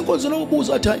komunye wasenkonzweni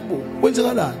ukubuza athi hayibo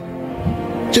kwenzekalani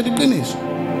nje liqiniso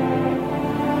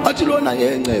athi lona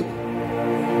yencebo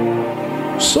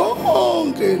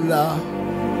sonke la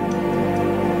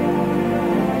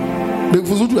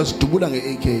bekufuza ukuthi uyasidubula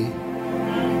ngeAK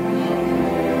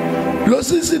lo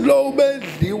sisi lo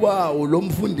ubedliwayo lo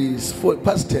mfundisi for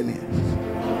past 10 years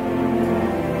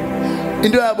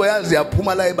into yabo yazi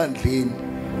yaphuma la ebandleni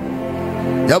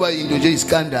yaba into nje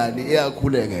iskandali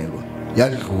eyakhulekelwa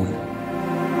yadlula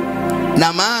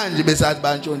namanje besathi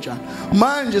bantshontsha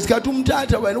manje sikhathi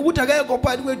umthatha wena ukuthi akekho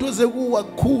phakathi kwethu osekuwa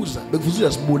kukhuza bekufuza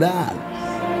uyasibulala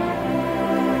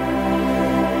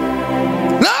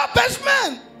la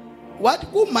bestman wathi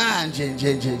kumanje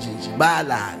nje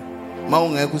balala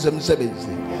mawungekho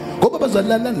usemsebenzini ngoba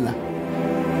bazalalana la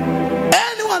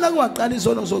anyone akwaqala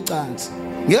isono socansi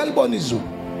ngiyalibona izulu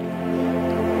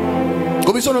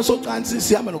ngoba isono socansi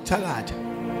sihamba nokuthakatha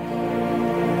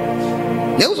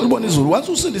ngeke uzolibona izulu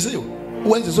once usindisiwe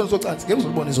uwenza isono socansi ngeke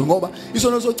uzolibona izulu ngoba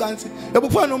isono socansi yabo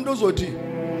kufana nomuntu ozothi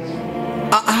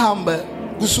ahamba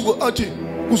kusuku athi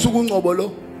kusuku ungcobo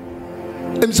lo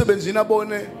emsebenzini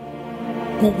abone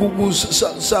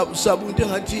sabuntu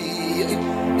engathi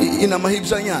inama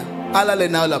hips anyana alale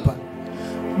nayo lapha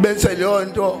bese leyo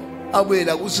nto abuye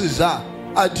la kusiza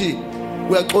athi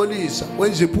uyaxolisa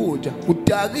wenza iphutha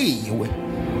udakiwe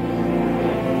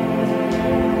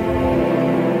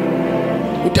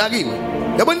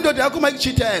yabona indoda yakho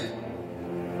mayikuchithela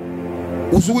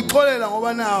usukuxolela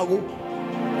ngoba naku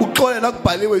uxolela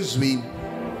kubhaliwe ezwini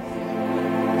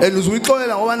and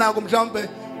uzuyixolela ngoba naku mhlawumbe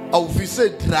awuvise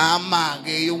drama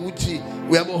ke ukuthi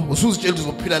uyabo usuzitshela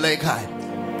uzophila la ekhaya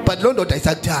but lo ndoda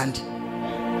ayisakuthandi.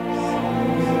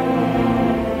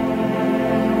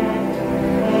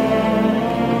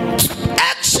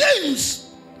 Actions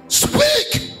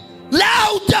speak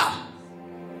louder.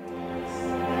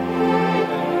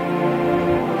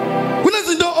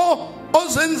 Kunezinto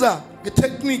ozenza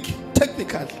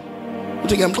technical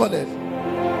uthi ngiyamxolela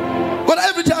kodwa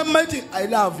every time mighty I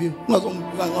love you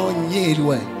ungazonganyeli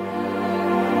wena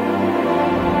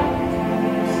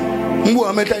Mbu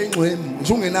amehla ingcwemi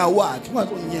usungenawo wakhe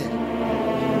ungazonyela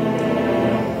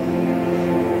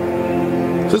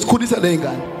sesikhulisa le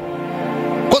ngane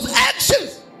because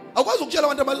actions akwazi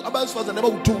ukutshela abantu abasifazana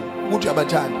abawu2 ukuthi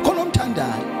abathanda khona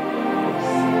omthandayo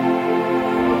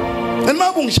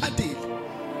enmabu ngishadile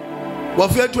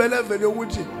wafika to level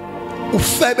yokuthi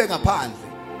ufebe ngaphandle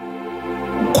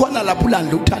khona lapho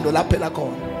ulandle uthando laphela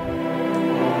khona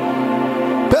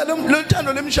phela lo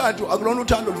thando lemshado akulona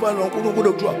uthando lufana noNkulunkulu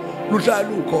okuthiwa luhlala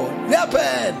lukhona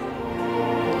liyaphela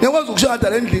ngiyakwazi ukushada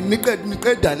le ndlini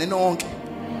niqedane nonke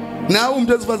nawe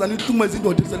umuntu esifazana ihlumeza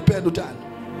indoda eseliphela uthando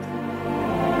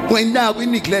wayinako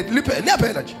ineglect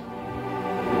liyaphela nje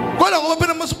kodwa ngoba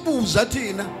phela masibuza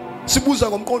thina sibuza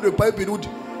ngomqondo weBhayibheli ukuthi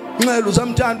Nxele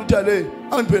usamthanda uthale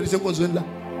angiphelise enkonzweni la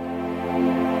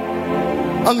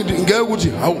angithi ngeke ukuthi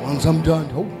hawu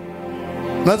angisamthanda hawu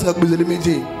ngathi ngakubizela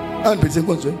imeeting angiphelise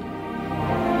enkonzweni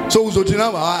so uzothi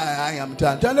nawe hayi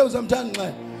ngiyamthanda thale usamthanda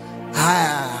Nxele hayi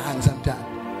angisamthanda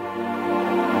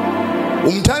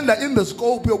umthanda in the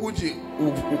scope yokuthi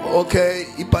okay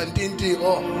ibhantinti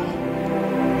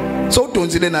so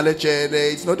udonzile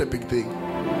nalejele it's not a big thing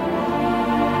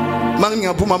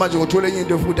mangiyaphuma manje ngothola enye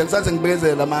into futhi akusaze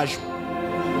ngibekezela amasho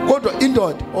kodwa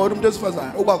indoda or umuntu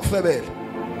esifazana okwakufebela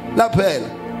laphela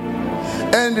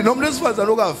and nomuntu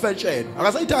esifazana okafetshela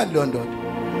akasayithandi lo ndoda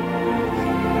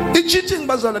i-cheating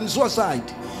bazala ni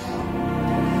suicide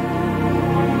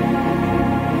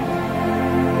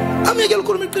amike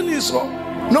likhuluma iqiniso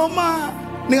noma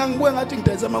ningangibuye ngathi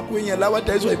ngidayisa amagwinya lawa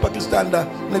adayiswa ePakistan la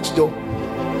next door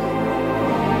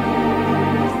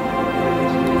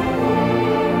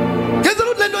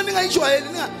ningayijwayeli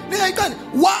ningayiqali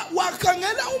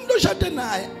wakhangela umuntu oshade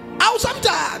naye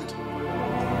awusamthandi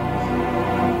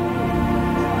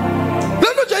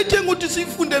lento nje ayidinga ukuthi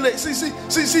sifundele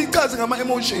siyichaze ngama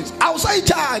emotions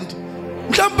awusayithandi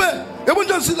mhlambe yabo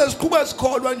nje siqhubeka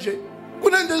sikholwa nje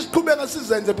kunento esiqhubeka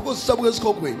sizenze because sisabuke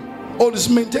esikhokhweni or is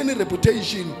maintain a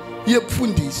reputation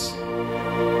yebufundisi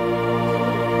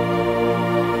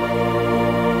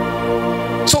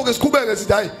so ke siqhubeka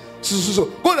sithi hayi so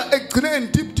kodwa ekugcineni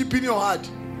deep in your heart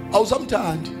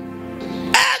awusamthandi.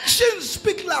 Actions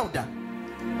speak louder.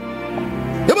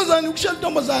 Yabazani ukushela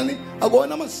intombazane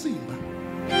akona amasimba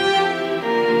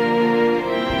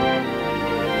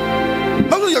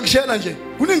manje uyakushela nje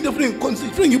kuningi different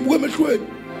concept ngibuke emehlweni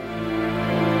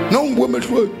no ngibuke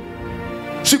emehlweni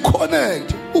si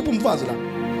connect ubumfazi la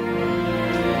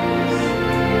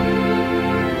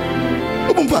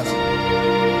ubumfazi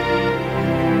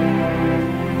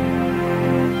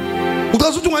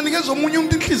udazi ukuthi unganikeza omunye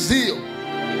umuntu inhliziyo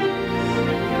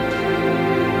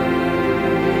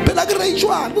phela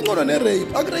kurayishwana kungcono nerape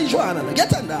akurayishwana la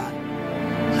kuyathandana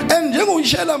and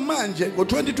njengongishela manje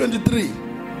ngo2023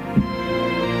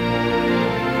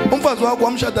 umfazi wakho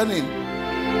wamshada nini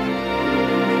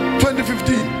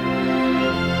 2015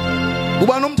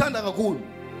 uba nomthanda kakhulu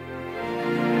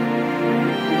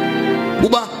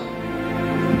uba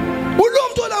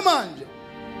ulomthola manje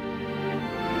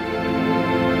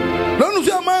lona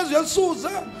usiyamazi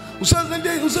uyasuza usazende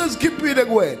usazikhiphile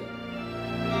kuwena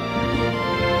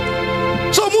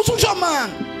so musu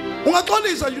ushamanga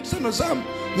ungaxolisa nje isithando sami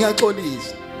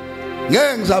ngiyaxolisa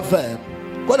ngeke ngizafela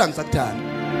kodwa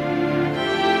ngisakuthanda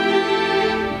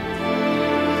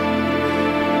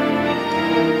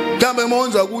kambe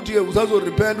monza ukuthi uzazo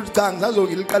repent uthi cha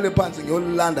ngizazongiliqale phansi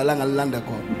ngiyolilanda la ngalilanda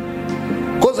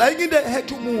khona because ayike into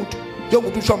ehethe umuntu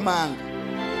njengokuthi ushamanga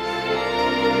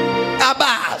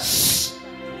abas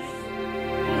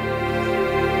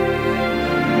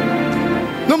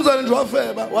nomzali nje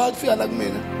wafeba wakufika la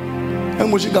kumina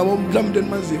engimusho ingabo mhlawumbe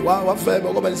enimaziyo wafeba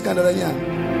ngoba isikandala nyanga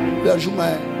uyashuma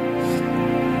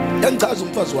yangichaza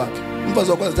umfazi wakhe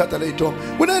umfazi wakwazi thatha le ithombe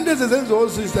kunento ezenziwa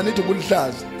osista nithi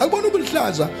ubulihlaza akubona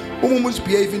ubulihlaza uma umuntu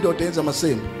behave indoda yenza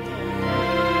amasembu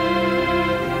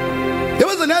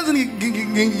yabaza nazi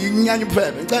nginyanya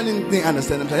uphebe ngicela ni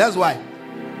understand manje yazi why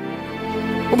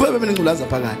uphebe mina ngiculaza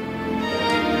phakathi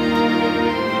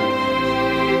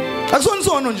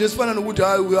akusonisono nje sifana nokuthi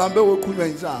hayi uhambe wekhulunywa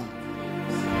insanga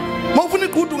mawufuna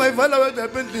iqhudu ungayivala wedwa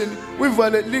ependleni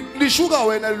uyivale lishuka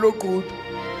wena lo qhudu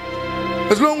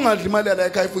esilonga ungadli imali la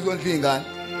ekhaya futhi yondla ingane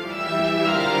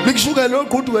likushuka lo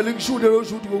qhudu wena likushude lo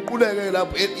shuthi uquleke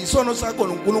lapho isono sakho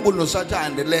noNkulunkulu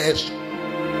noSathane lesho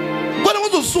kodwa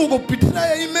ngozosuka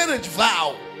ubitray i-marriage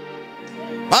vow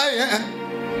hayi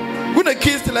kune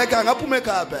kiss like angaphuma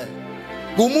ekhaya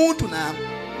ngumuntu nami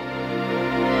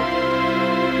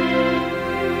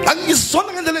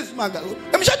angisona ngendlela esimanga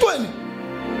emshadweni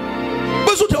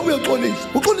bese uthi uyaxolisa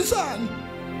uxolisana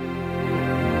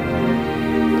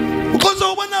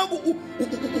uxolisa ubona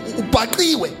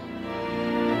ubhaqiwe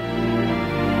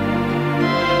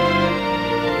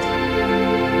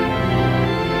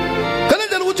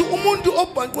kanjalo ukuthi umuntu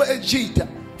obhaqwe ejita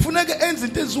funeka enze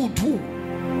into eziwu2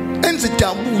 enze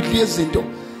dabuli yezinto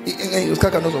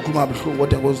isikhathi nozokhuluma abuhlungu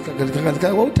kodwa ngosikhathi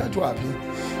wawuthathwa wapi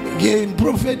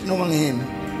ngiyiprofeti noma ngene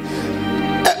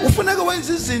ufuneka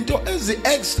wenza izinto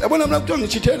ezi-extra yabona mina kuthiwa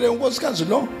ngishithele unkosikazi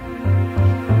lo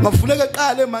mafuneka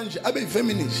qale manje abe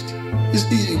yi-feminist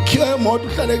ikhiya emoto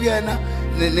uhlale kuyena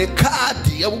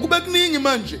nekhadi yabo kube kuningi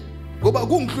manje ngoba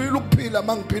kungihlulile ukuphila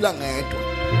mangiphila ngedwa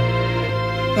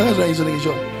akazayizwe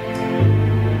ngisho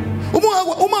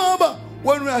uma ngaba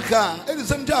wena uyakhanga at the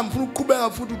same time ufuna ukuqhubeka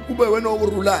futhi kube wena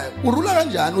okurulayo urula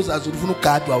kanjani uzazi ukuthi ufuna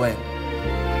ukugadwa wena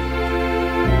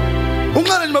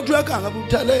unqala nje makuthiwa uyakhanga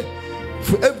uthale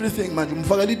for everything manje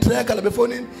umfakela i-tracker la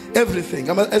befonini everything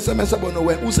ama-SMS abona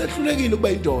wena usehlulekile ukuba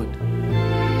indoda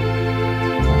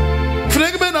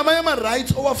funeka kube namanye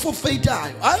ama-rights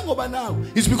owaforfeitayo hayi ngoba nawe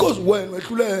it's because wena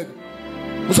wehluleka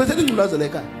usethela ingculaza le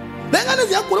khaya le ngane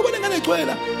ziyagula ubona ingane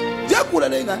ecwela ziyagula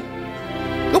le ngane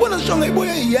ngobona zishonga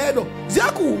ibuye iyelo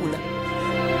ziyagula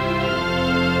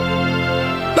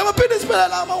lama philisi phela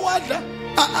la mawadla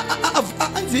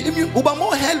anzi immune uba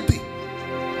more healthy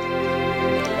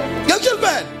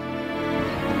ngiyakutshela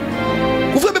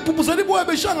ufike bephupuzela ibuye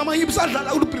beshanga amahips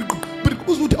adlala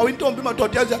ubuza ukuthi awintombi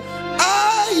madoda yazi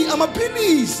ayi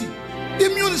amaphilisi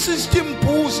immune system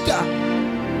booster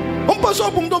umphaso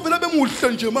umuntu ovela bemuhle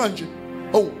nje manje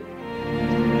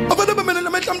avele bemele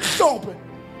namehla mhlophe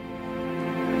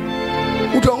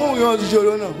uthi angongiyazi nje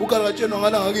lona ukalatshena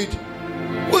ngala ngakithi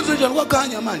kwenze njani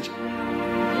kwakhanya manje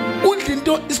udla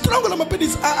into strong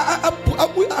lamaphilisi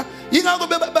yingakho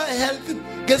beba healthy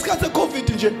ngesikhathi seCovid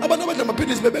nje abantu abadla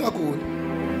amaphilisi bebengaguli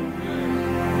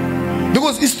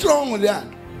because is strong leyana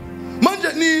manje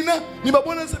nina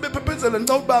nibabona sebephephezela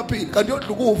nxa ubaphila kanti yodla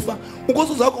ukufa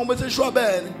unkosi zakho ngoba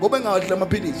seshwabene ngoba engadla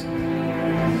amaphilisi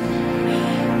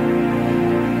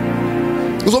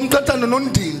uzomqhathana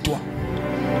nondintwa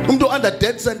umuntu under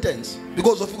death sentence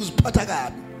because of ukuziphatha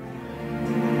kabi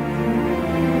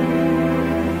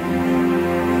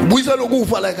buyisa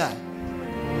lokufa la ekhaya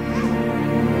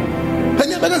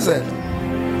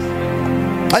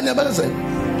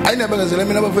ayinabekezela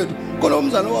mina bafethu khona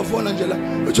umzala owafona nje la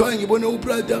uthi hayi ngibone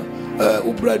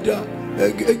ubrother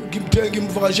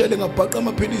ngimvakashele ngabhaqa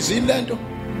amaphilisi lento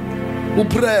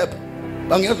uprep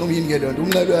angiyazi noma yini ke lento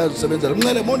umncele uyazisebenzela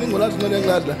umncele mona ingcolazi incele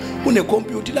engladla une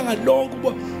computer ilanga lonke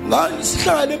uba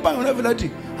ngasihlangane empanga navela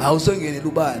athi hawu usengenela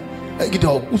ubani ngithi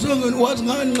hawu usengene wazi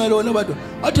ngani nxa lona abantu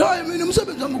athi hayi mina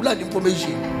umsebenzi wami ukulanda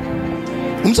information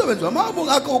umsebenzi wami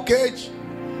abo akho ugeji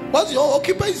wazi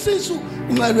okhipha isisu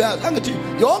unqalo uyazi angithi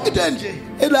yonke into nje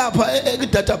elapha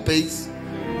e-database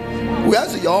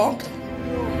uyazi yonke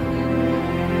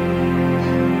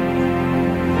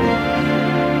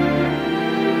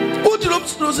uthi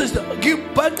lo sister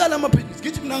ngibhaqala amaphilisi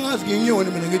ngithi mina ngazi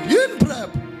ngiyinyoni mina ngithi yini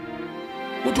prep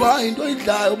uthi hayi into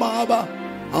idlayo uma ngaba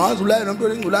angazi ulayo nomuntu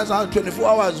olengculaza 24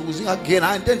 hours ukuze ingakungena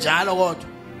hayi into enjalo kodwa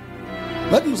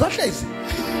ngathi usahlezi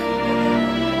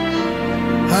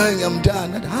hayi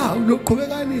ngiyamthanda ha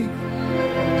uloqhubekani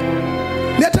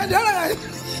niyathandana kahle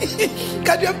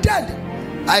kanti uyamthanda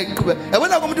hayi qhubeka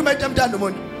yabona umuntu mayithamthanda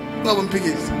umuntu ngoba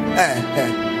umphikisi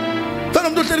fana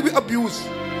umuntu ohleli kwi-abuse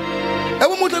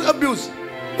umuntu oli-abuse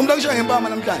umuntu akushaya ngempama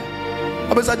namhlanje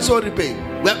abesathi sorry babe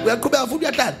uyaqhubeka futhi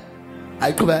uyahlala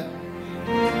hayi qhubeka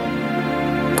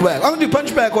angithi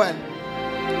punch back wena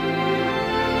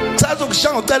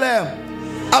sazokushaya ngocelema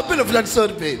aphinde futhi athi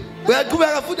sorry babe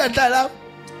uyaqhubeka futhi ahlala lapho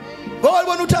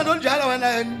walibona uthando olunjalo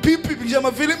wena pipi nje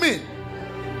amafilimini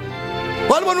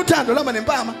walibona uthando lama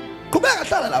nempama qhubeka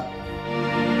hlala lapho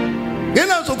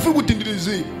ngenazo kufika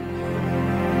udindilizile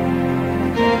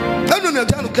Kanti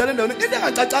uyathanda ukukhala endaweni into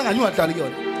engacacanga nje ungahlali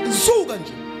kuyona. Isuka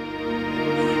nje.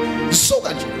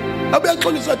 Isuka nje.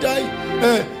 Abuyaxolisa athi hayi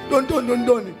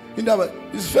ntoni indaba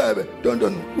isifebe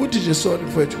ntoni uthi nje sorry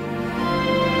mfethu.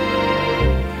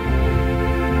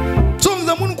 So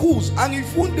ngizama ukukhuza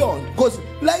angifuni ntoni because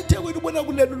la eThekwini ubona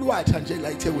kulelo lwatha nje la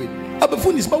eThekwini.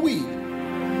 Abafundisi bawile.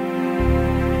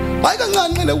 Hayi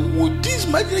kancane uthi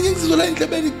imagine ngizizwa la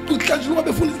endlebeni kuhlanjulwa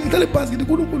abafundisi ngihlale phansi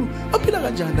ngithi uNkulunkulu baphila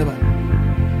kanjani abantu.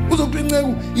 Uzokuthi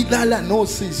inceku ilala no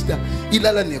sister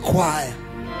ilala nechoir.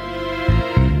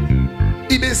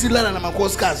 Ibe silala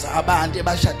namakhosikazi abantu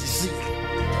ebashadisile.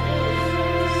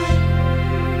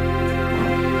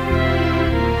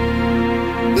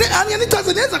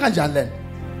 Angiyanichaze nenza kanjani lena?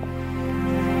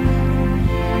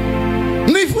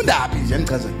 Nifunda phi nje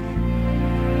nichazeni?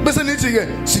 Bese nithi ke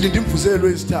silinda imvuselo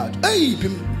yesithathu. Eyiphi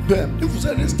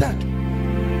imvuselo yesithathu?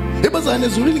 Ebazana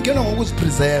ezulwini ngena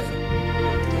ngokuzipreserve.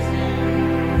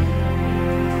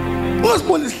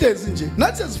 Ungasiboni isihlezi nje.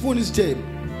 Nathi asifuni isithelo.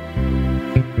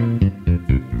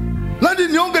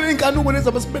 Nandi yonke le inkanuko lezi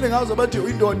abasibele ngazo bathi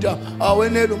indoda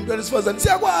awenele umuntu wesifazane.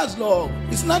 Siyakwazi lokho.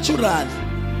 It's natural.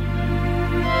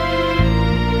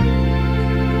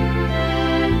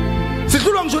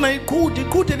 Sihlulwa ngishona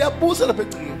iqhuthe liyabusa lapha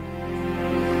egcini.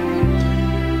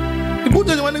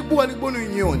 Iqhuthe nje manje kubuka nikubona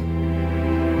inyoni.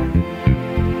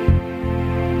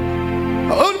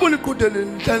 Awubona iqhuthe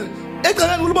lihlala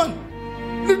egcakani ulibona?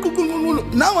 Liququnqulo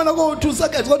nawe nako 2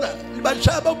 seconds kodwa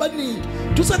libashaba abaningi.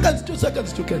 2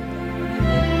 seconds to kill.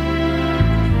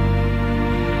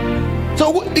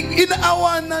 So in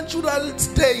our natural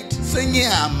state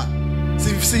senyama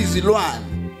sivizilwane.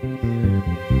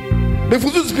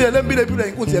 Befuthi uziphila lempilo ephila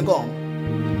inkunzi yenkomo.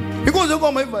 Inkunzi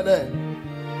yenkomo ivalelwe.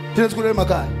 Thina sikhulele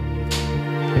emakhaya.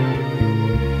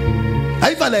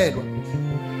 Ayivalelwa.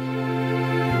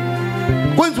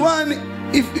 Kwenziwani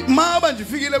if maba nje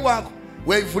ifikile kwakho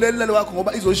uyayivulelela wakho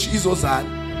ngoba izozala.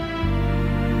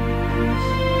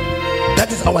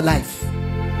 That is our life.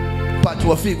 But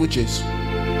wafika uJesu.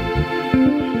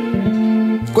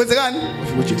 Kwenzekani?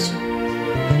 Wafika uJesu.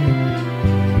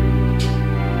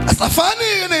 Asafani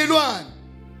nezilwane.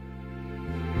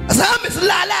 Asahambe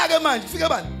silala ke manje fika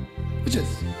bani?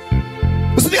 uJesu.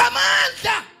 Usinika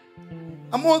amandla.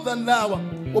 More than lawa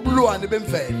obulwane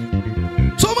bemvelo.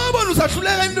 So mabona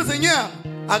usahluleka into zenyanga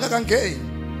akakangeni.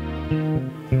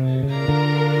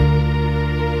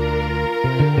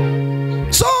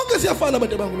 Sonke siyafana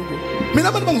abantu abanguNkulunkulu. Mina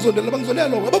abantu bangizondela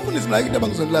lokho. Abafundisi mina into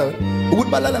abangizondelayo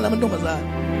ukuthi balala namantombazana.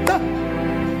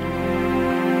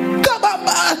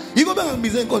 Baba yiko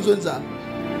bengakubiza enkonzweni zami.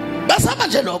 Basaba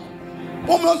nje lokho.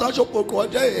 Umloza asho goqo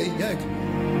wathi hey ngeke.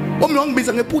 Omlo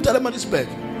wangibiza ngephutha leMaritzburg.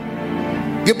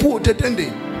 Ngephutha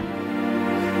etendeni.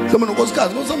 Sema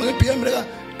nonkosikazi ngosama ngeBM leka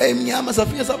emnyama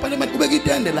safika saphana imali kubeka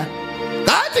itende la.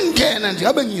 Ngathi ngikena nje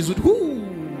abe ngizwe ukuthi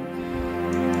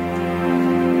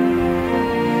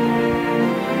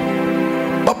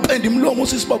bapenda imlomo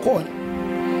sisi bakhona.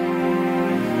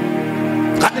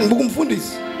 Ngathi ngibuka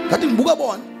umfundisi. Ngathi ngibuka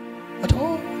bona. Athi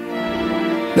oh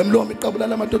lemlomo iqabula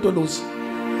lamatotolozi.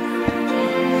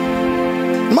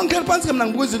 Mangikhala phansi ke mina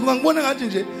ngibuka izinto ngibona ngathi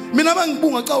nje mina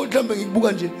bangibunga xa uhlambe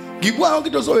ngikubuka nje ngibuka yonke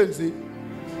into soyenzi.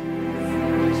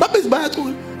 Babezi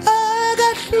bayacula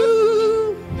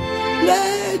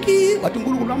akahluleki wathi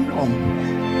uNkulunkulu wamlomo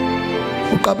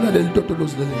uqabula leli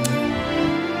totolozi lelincane.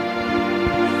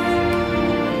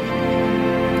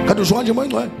 Kanti usho kanje moya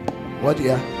ngcwele wathi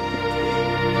ya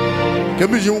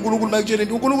ngembi uNkulunkulu mayitshela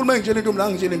into uNkulunkulu mayingitshela into mina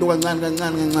ngitshela into kancane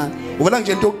uvela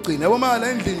ngitshela into yokugcina yabo mama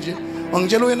la endlini nje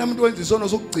angitshela uyena umuntu wenza isono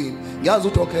sokugcina ngiyazi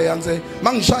ukuthi okay angise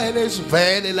mangishayele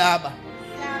isivele laba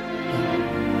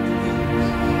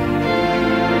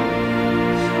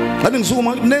kanti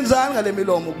ngisukuma nenzani ngale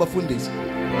milomo kubafundisi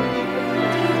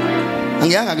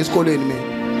angiyanga ke esikoleni mina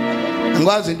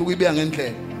angikwazi into ukuyibeka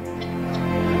ngendlela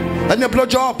kanti neplo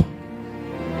job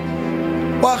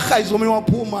wakhayizwa mina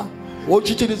waphuma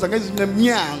wochitshiliza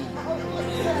ngezinqemnyango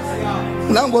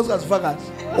nangozi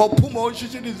kasifakazi waphuma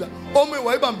wochitshiliza ome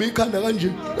wayibamba ikhanda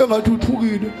kanje engathi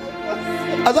uthukile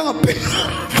azangaphela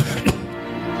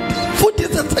futhi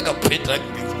sesakaphetha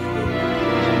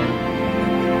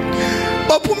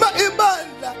baphuma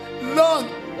ibandla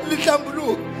lonke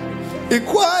lihlambuluka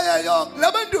ikhwaya yonke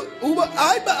labantu uba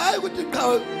hayi ukuthi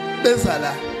qhawe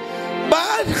bezala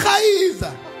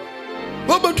bayahayiza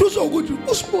ngoba thuso ukuthi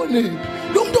usibonele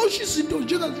lo muntu oshisa into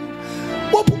njenganje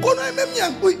waphukona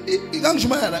emnyango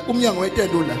ikangishumayela umnyango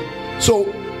wetendo la so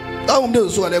umuntu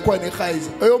ezosuka la ekhwaya nehayiza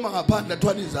eyoma ngaphandle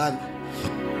athwala izandla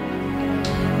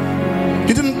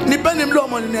ngithi nipende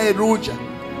imlomo niyayiruja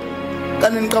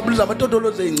kanti niqabuluza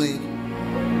amatotolozi ezincane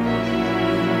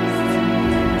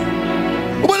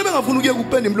bangafuna ukuye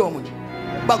kupenda imlomo nje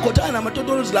bakhothana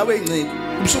namatotolozi lawe enceke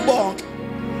ubusuku bonke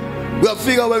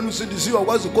uyafika wena usindisiwa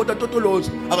kwazi ukota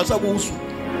totolozi akasabuzwa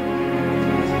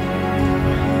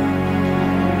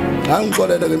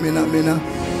angixolela ke mina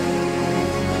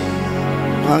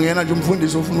angena nje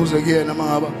umfundisi ofuna uze kuyena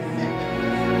mangaba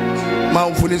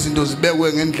ufuna izinto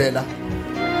zibekwe ngendlela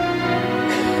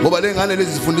ngoba lengane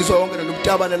lezi zifundiswa wonke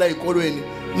lokutabana la ezikolweni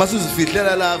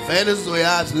masizifihlela la vele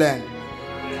sizoyazi land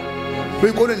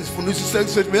ezikolweni sifundiswa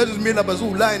sex yazi zimina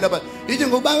bazuline laba ithi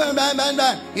ngoba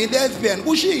lesbian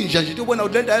kushintsha nje ubona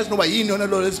udlenda yazi noba yini yona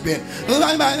lo lesbian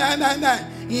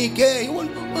igay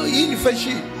yini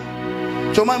fashion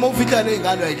so mama ufihla le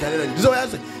ngane uyayidlalela nje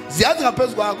sizoyazi ziyazi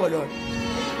ngaphezulu kwakho lo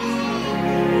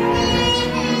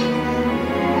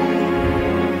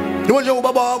Yebo nje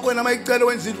ubaba wakho wena mayicela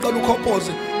wenza iqala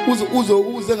ukhophoze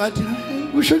uze ngathi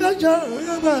usho kanjani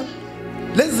yaba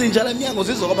lezi zinja leminyango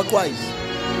zizwa kwabaqwayizi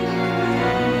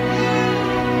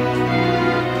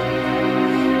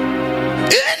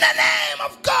in the name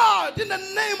of God in the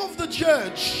name of the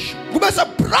church kube sa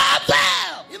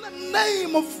brother in the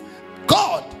name of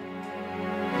God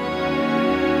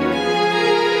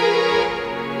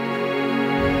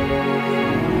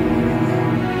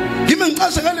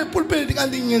ngale pulpit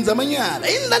kanti ngenza amanyala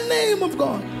in the name of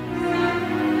God.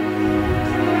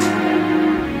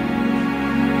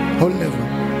 Oh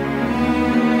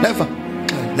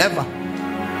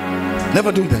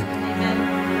never do that.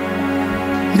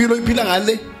 Impilo iphila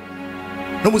ngale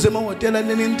noma usema hotela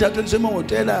nini nithatha nisema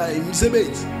hotela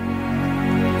imisebenzi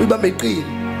uyibambe iqini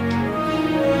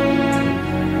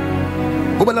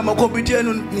ngoba la makhompyutha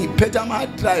yenu niphethe ama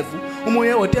hard drive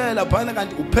umoya hotel laphana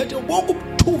kanti uphethe bonke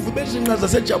ubuthuvu bezinqa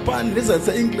zaseJapan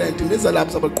nezase-England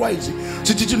nezalapha sabaqwayizi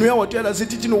sithi uya hotel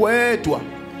sithi wedwa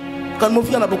kanti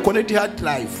mofika lapho connect hard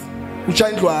drive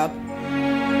uchayindlwa apha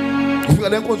ufika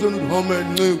le nkonzo yenu home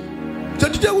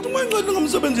nceke sithi ukuthi ungancela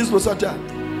ngomsebenzisi lo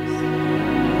Satan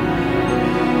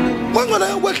kwangona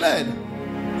yokwehlela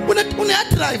une hard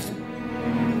drive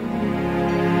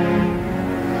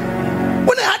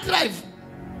une hard drive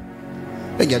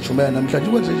engiyachumela namhlanje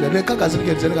ukwenze njalo ekagasi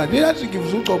likenzele kanti yathi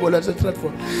ngivuza ucobo la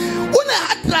se-Stratford une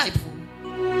hard drive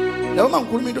labo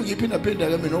mangikhuluma into ngiyiphinda phinda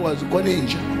ke mina okwazi ukona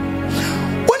inja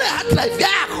une hard drive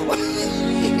yakho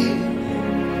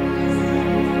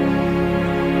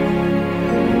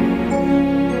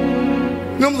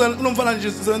nomfana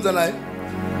nje sisebenza naye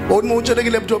uma utshele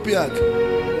laptop yakhe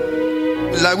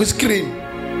la ku screen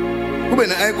kube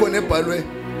ne icon ebhalwe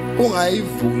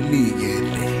ungayivuli ke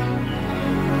le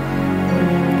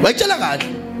wayitshela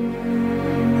kahle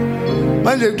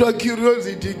manje kuthiwa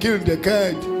curiosity killed the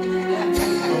cat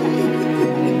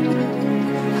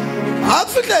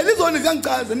akufihlela izona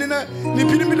ziyangichaza nina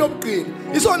niphila impilo yobuqili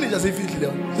isona nje asifihlile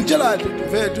yona sitshela kahle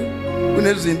mfethu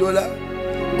kunezinto la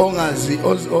ongazi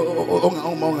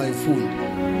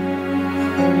ongayifundi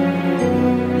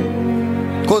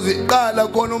because iqala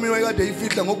khona umiwe kade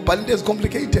yifihla ngokubhala into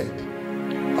ezicomplicated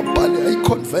abhale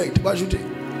ayiconvert basho ukuthi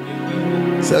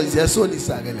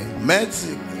siyasolisa ke le maths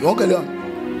yonke leyo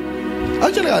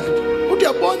atshele kahle uthi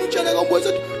uyabona utshele kombozi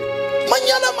ethi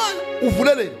manyala mana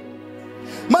uvuleleni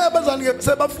manje abazali ke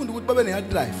sebafunda ukuthi babe ne hard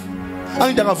drive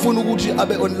angithi angafuni ukuthi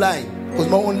abe online because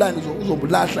ma online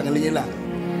uzobulahla ngelinye ilanga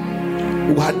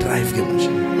uku hard drive ke manje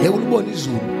ngeke ulibone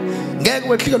izulu ngeke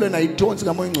wehlikelwe nayitonsi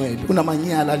kamoya ingcwele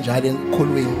unamanyala njalo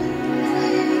enkholweni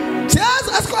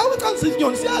siyazi asikwazi ukuthi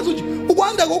sinyoni siyazi ukuthi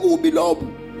ukwanda kokubi lobo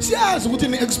siyazi ukuthi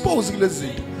ni expose kulezi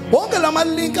zinto wonke lama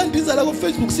link andiza la ku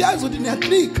Facebook siyazi ukuthi niya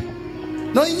click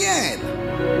no inyela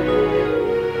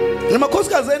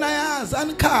namakhosikazi ena yazi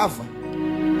anikhava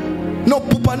no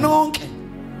bhubha nonke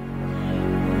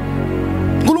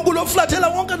uNkulunkulu oflathela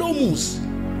wonke lo muzi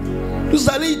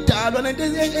uzala idalwa nento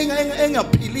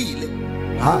engaphilile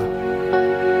ha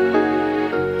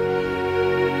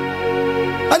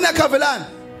anakhavelana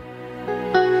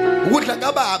ukudla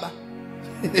kababa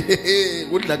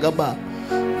ukudla kababa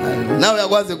nawe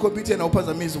uyakwazi ecomputer na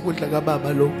uphazamisa ukudla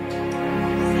kababa lo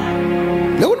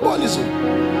lekulibona izo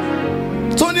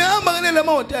so nihamba ngene le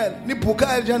hotel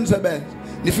nibhuka njani sebenza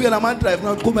nifika nama drive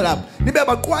naqhubeka lapha nibe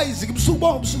abaqwayizi ubusuku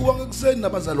bonke kuseni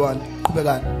nabazalwane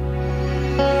qhubekani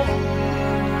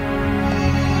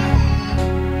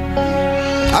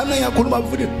ana yakhuluma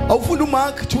mfundisi awufunda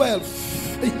uMark 12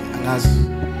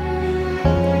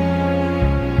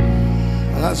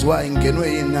 angazi why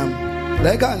ngenwe yini nami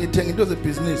la ekhaya ngithenga into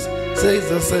zebusiness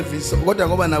seyize service kodwa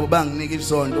ngoba nabo banginika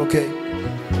isonto okay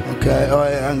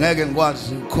angeke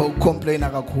ngikwazi ukcomplaina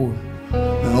kakhulu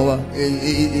ngoba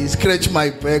scratch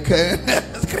my back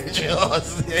scratch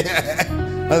yours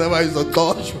otherwise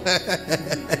uzoxoshwa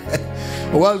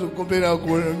ukwazi ukucomplaina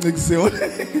kakhulu ncikisiwe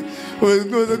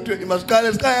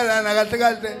Imaskale skaya na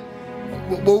kahle.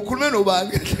 Bokhuluma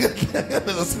nobani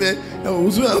kahle.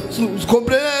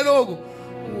 Usikomplena lokho.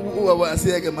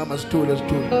 Asiyeke mama sithule.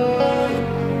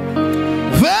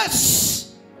 Verse.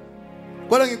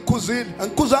 Kodwa ngikukhuzile,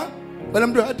 angikhuza? Wena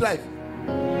umuntu hard drive.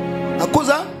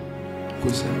 Akhuza?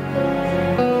 Khuza.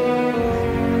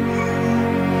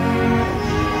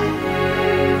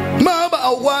 Mama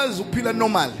awukwazi ukuphila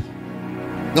normal.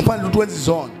 Ngaphandle ukuthi wenze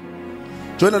izona.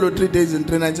 Join lo 3 days and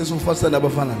 3 nights esufasta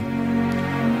nabafana.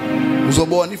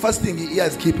 Uzobona ifasting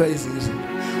iyazikhipha izinto.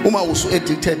 Uma usu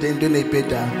addicted entweni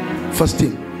eyibheda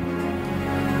fasting.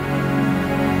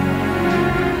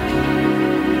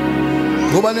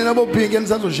 Ngoba nina bophinki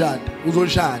enisazoshada,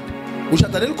 uzoshada.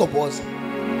 Ushada leligobhoza.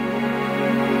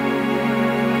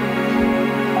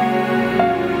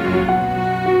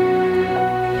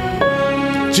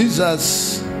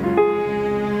 Jesus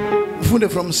funde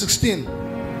from 16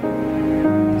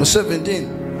 or 17.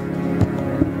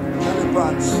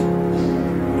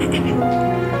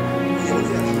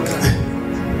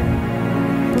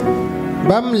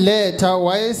 Bamletha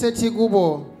wayesethi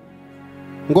kubo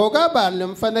ngokabani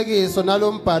lemfanekiso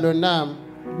nalombhalo nami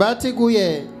bathi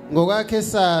kuye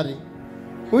ngokaKesari.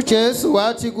 uJesu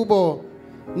wathi kubo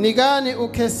nikani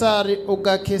uKesari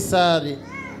ukaKesari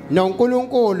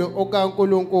noNkulunkulu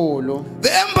ukaNkulunkulu. The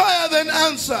empire then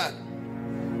answered.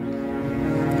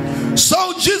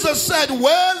 So Jesus said,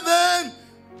 well then,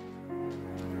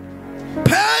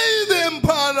 pay the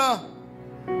emperor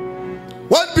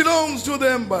what belongs to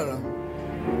the emperor.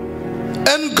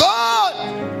 And God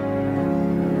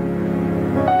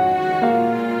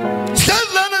says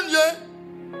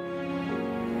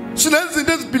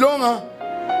sinezinto ezibelonga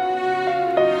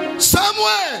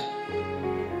somewhere.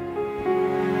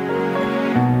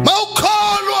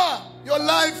 Mawukholwa, your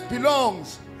life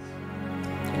belongs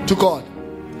to God.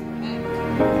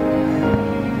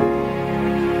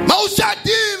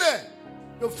 Mawushadile,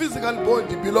 your physical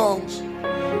body belongs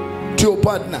to your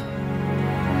partner.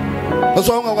 That's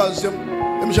why ungakwazi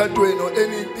emshadweni or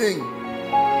anything.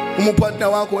 Partner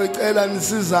wakho ecela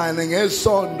nisizane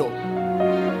ngesondo.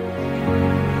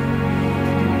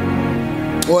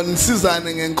 Or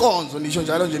nisizane ngenkonzo nisho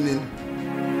njalo nje nini.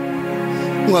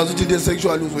 Ungazuthi into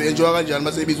sexual uzoyenjoya kanjani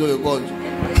mase ibizwe ngenkonzo.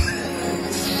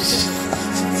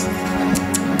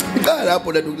 Ikhala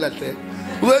lapho lethu kulahleka.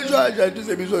 Uzoyenjoya kanjani into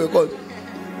sebizwe ngenkonzo.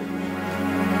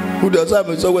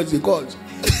 Udathamba sokwenza inkonzo.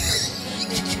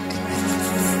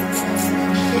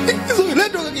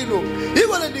 Lento ngilo.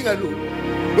 Yiko lento ingalo.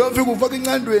 Uyafika ufaka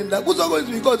incandweni la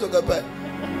kuzokwenza inkonzo ngapha.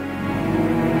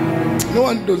 No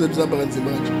one does it samba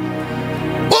kanzima nje.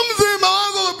 Umzimba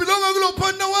wakho ubelonga kulo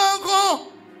partner wakho.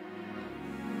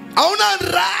 Awuna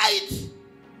right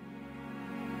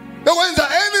yokwenza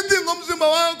anything ngomzimba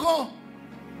wakho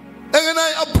engena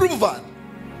approval.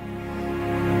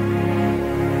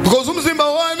 Because umzimba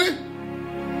wani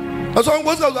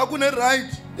asongibonisa zakho une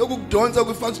right yokukudonsa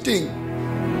ku fasting.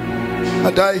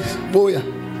 Adai boya.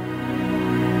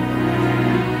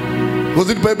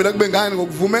 Ngozithi iBhayibheli akube ngani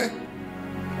ngokuvume?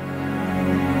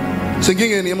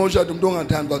 Sengingeni emoshado umuntu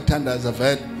ongathanda ukuthandaza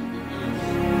vele.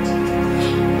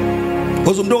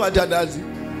 Ngoba umuntu ongathandazi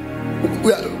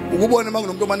ukubona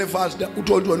mangunomuntu omane fasta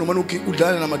uthola wena uma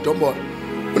udlala namadombola.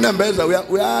 Unembeza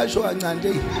uyasho kancane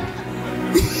nje.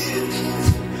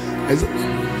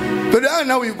 But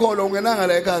now uyikholwa ungenanga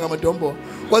la ekhaya ngamadombola.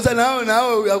 Kwasa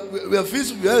nawe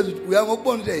uyafisa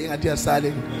uyangokubona ukuthi ngathi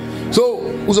yasale. So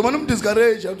uzomana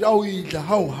umdiscourage uthi awuyidla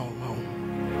how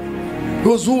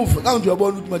uzofa kanti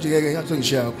uyabona ukuthi manje ngeke ngathi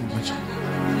ngishiya kakhulu manje.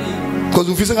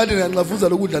 Because ufisa ngathi ngiyaxafuza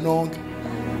lokudla nonke.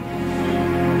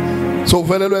 So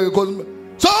uvelelwe because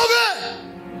so ke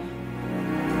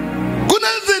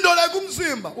kunezinto la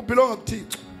kumzimba ubelonga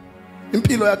kuThixo.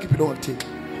 Impilo yakhe ibelonga kuThixo.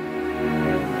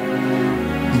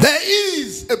 There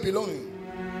is a belonging.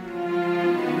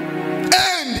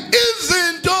 And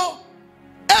izinto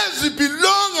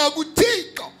ezibelonga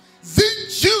kuThixo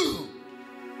zinju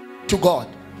to God.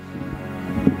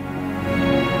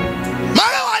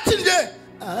 Mara wathi nje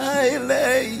I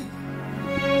lay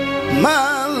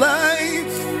my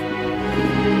life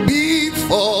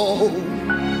before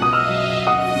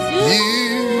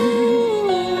you,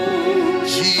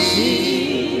 Jesus.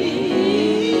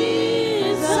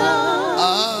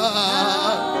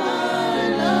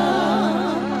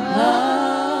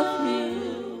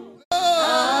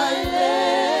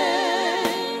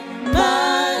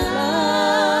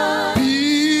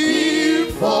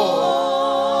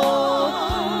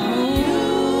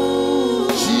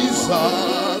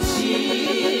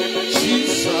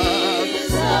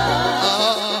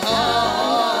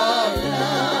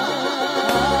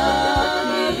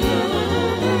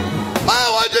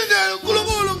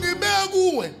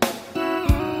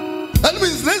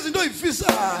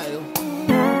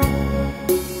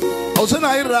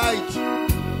 right.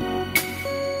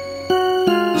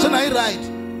 Right.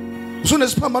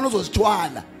 Usunesiphambano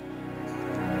ozosithwala.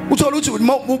 Uthola ukuthi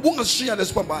ubungasishiya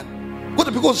lesiphambano.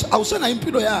 Kodwa because awusena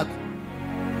impilo yakho.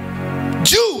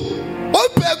 Jew,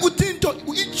 obheka ukuthi into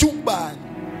ijubani.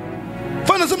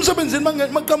 Fana semsebenzini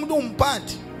maqhamuka umuntu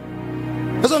umphathi.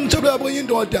 Bese ngitshela yabo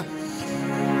indoda.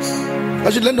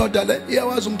 Asho le ndoda le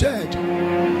iyawazi umthetho.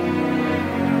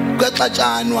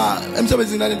 Kuxatshanwa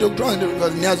emsebenzini lento yokuthiwa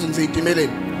because niyazi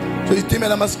nizitimeleni. So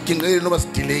isitimela masiginqele noma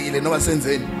sideleyile noma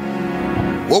senzeni.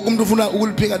 Wonke umuntu ufuna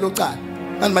ukuliphika locala.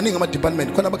 Kanti maningi ama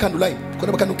department, khona abakhanda uline, khona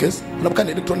abakhanda ugesi, khona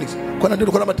abakhanda electronics,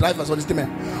 khona ama drivers on isitimela.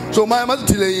 So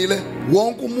masideleyile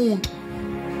wonke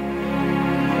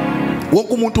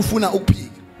umuntu ufuna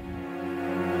ukuphika.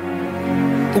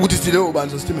 Ukuthi sidelay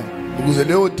ubanzo isitimela. Ukuze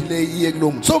leyo delay iye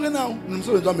kulomuntu. So ke now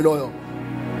nomsebenzi wami loyo.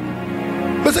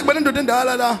 Bese kuba nendoda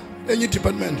endala la enye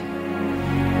department.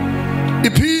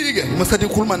 Iphike, masathi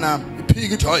ikhuluma nami.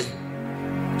 Iphike ithi hayi.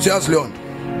 Siyazi leyo nto.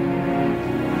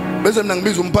 Bese mina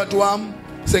ngibiza umphathi wami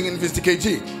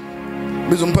sengi-investigate.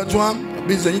 Biza umphathi wami,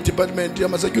 biza enye department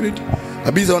yama security.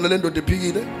 Abiza wona le ndoda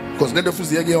ephikile because le nto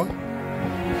futhi yeke yona.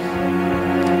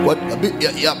 What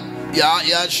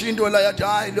ya shinto la yathi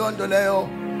hayi leyo nto leyo.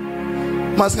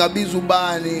 Masingabiza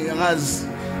ubani angazi.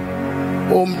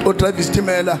 O drive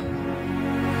isitimela.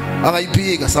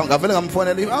 Angayiphika ngavele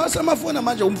ngamfonela asemafona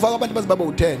manje umfaka abantu bazibaba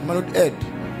u10 man not add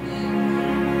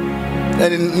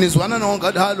and nizwana nonke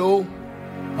athi hello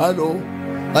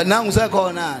nangu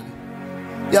usekhona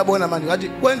yabona manje ngathi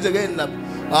kwenzekeni lapha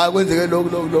hayi kwenzeke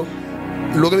lokho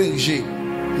ebengishilo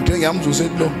into ngiyamzuza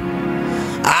lo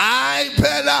hayi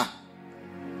phela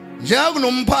njenga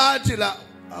kunomphathi la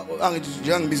angithi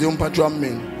njengangibize umphathi wami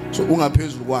mina so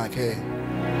ungaphezulu kwakhe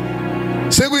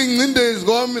sekuyingcindezi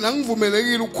ngoba mina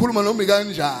ngivumelekile ukukhuluma noma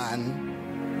kanjani.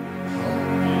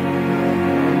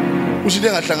 Ushide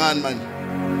engahlangani manje.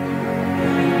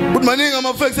 Uthi maningi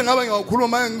ama facts engaba ngiyakhuluma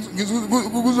manje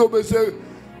kuzobe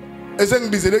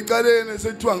esengibizele ecaleni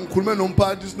esethiwa ngikhulume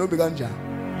nomphathi sinobe kanjani.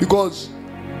 Because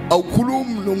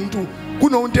awukhulumi nomuntu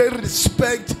kunomuntu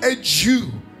respect at you.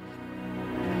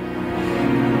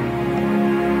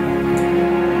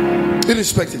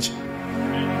 Irrespected.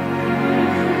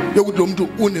 Yokuthi lo muntu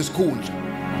unesikhundla.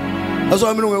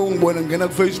 Aso mina ungibona ngena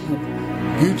ku Facebook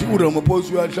ngithi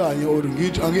uRamaphosa uyahlanya or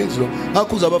ngithi angenzi lo.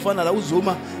 Ngakhuza abafana la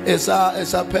uZuma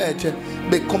esaphethe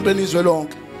becomplain izwe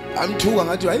lonke. Amthuka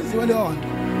ngathi ayiziwe le nto.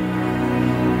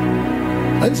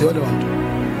 Ayiziwe le nto.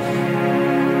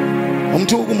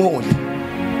 Umthuka umholi.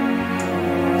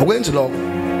 Akwenzi lokho.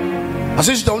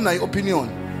 Asisho unayo opinion.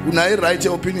 Unayo right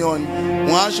opinion.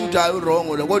 Ungasho ukuthi ayi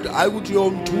wrong lo kodwa ayi ukuthi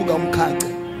uyomthuka umkhache.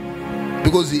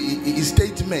 Because he is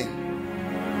statement.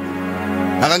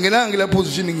 Akangena ngile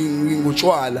position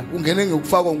ngingutshwala ungene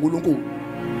ngokufakwa uNkulunkulu.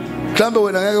 Mhlambe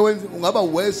wena ngeke wenze ungaba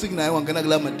worse kunaye wangena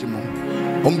kula madimo.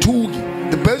 Umthuki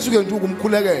the best you can do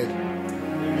kumkhulekela.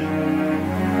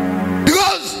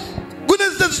 Because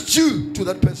goodness is due to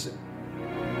that person.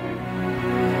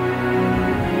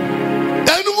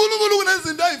 And uNkulunkulu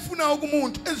kunezinto ayifuna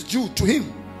kumuntu is due to him.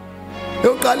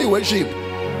 Eyoqala worship.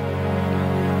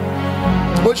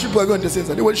 Worship we going to say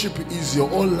that worship is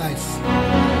your own life.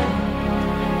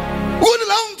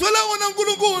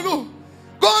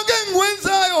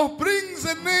 Brings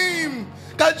the name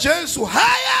ka Jesu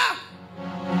higher.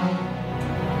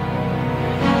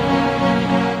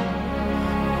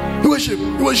 Worship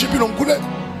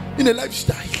in a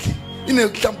lifestyle, in a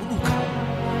kuhlambuluka,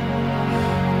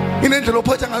 in a ndlela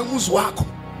ophatha ngayo umuzi wakho.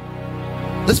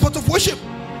 That's part of worship.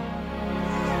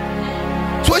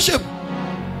 It's worship.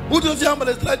 Uthi usihamba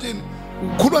lesitratini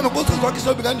ukhuluma nonkosikazi wakho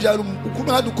isobe kanjalo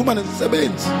ukhuluma ngathi ukhuluma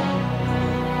nesisebenzi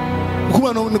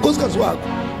ukhuluma nonkosikazi wakho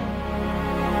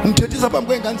umthethisa phambi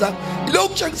kwengane zakho lo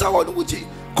kutshengisa wona ukuthi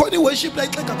khona iworship la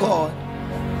ixega khona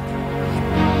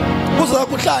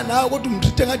uzakho uhlala nawe kodwa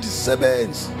umthethe ngathi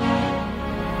isisebenzi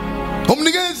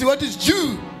umnikezi what is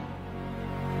due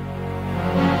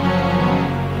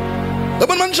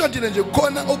abantu manishadile nje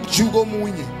khona okujuka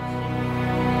omunye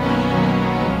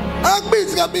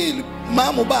akubizi kabili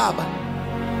mama ubaba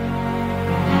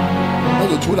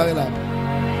uzothula ke lapha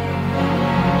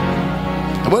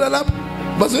yabona lapha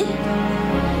bazi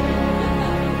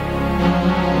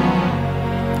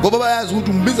ngoba bayazi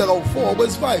ukuthi umbiza ka4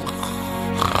 kwesi5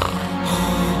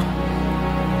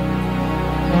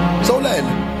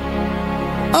 sawulela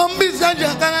ambizi kanje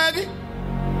kangaki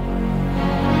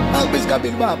akubizi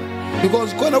kabili baba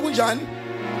because khona kunjani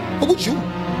ukuju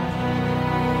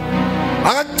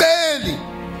akaceli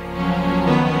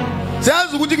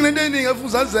siyazi ukuthi kunento eningi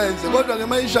efuza azenze kodwa ke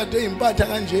mayishade ezimpatha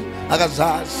kanje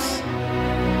akazazi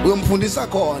uyomfundisa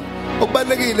khona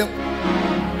okubalekile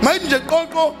Mayithi nje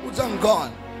qoqo uthi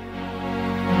angigone.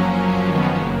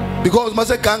 Because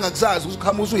mase ganga kusazi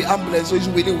usikhama usuyiambulance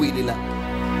uyiwili la.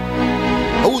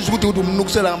 Awuzi ukuthi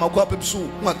umnukisela ngamakhwapha ebusuku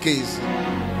ungagezi.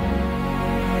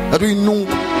 Athi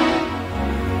uyinuka.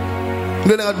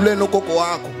 Lena ngadulene nogogo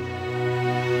wakho.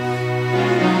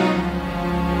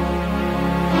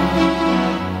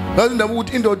 Bazi ndaba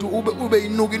ukuthi indoda ube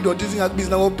inuka indoda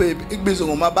izingakubizi ngobhebhe ikubize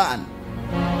ngomabani.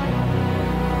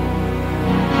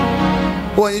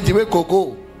 Oyithi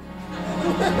wegogo.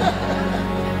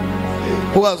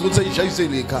 Ukwazi ukuthi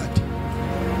ayishayisele ikhadi.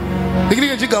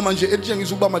 Ngiklike nje igama nje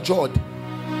elitshengisa ukuba maJoda.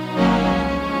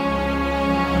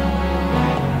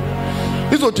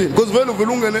 Izothini because vele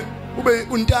ungene ube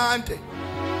untante.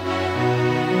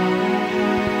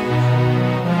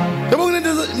 Yabo kunento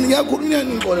ngiyakhuluma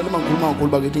ngixolela uma ngikhuluma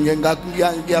kakhulu bakithi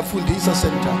ngiyafundisa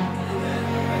center.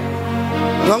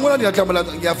 Ngangona ngiyahlambala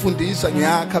ngiyafundisa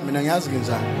ngiyakha mina ngiyazi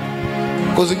ngenzani.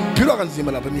 Because ngiphilwa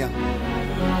kanzima lapha emnyanga.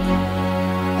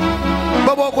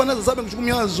 Baba wakho nazasabe ngisho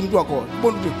kumnyangaza umuntu wakho.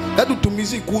 Ubona ukuthi ngathi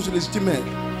udumisa iguzu lesitimela.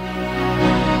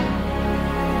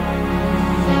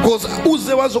 Because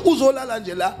uzolala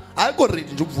nje la ayikho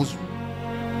ready nje ukuvuza.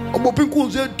 Obopha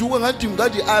inkunzi eduka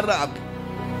ngathi Arab.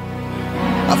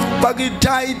 Afaka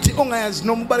tight ongayazi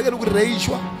noma ubalekela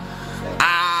ukurayishwa.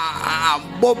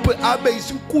 Bophe abe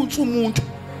isinkunzi umuntu.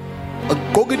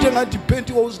 Agqoke into ngathi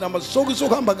Pentecost nama sonke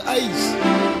sokuhamba nge-ice.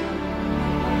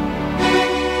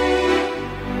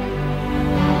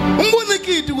 Umbone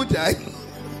kithi ukuthi hayi.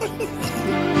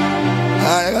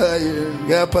 Hayi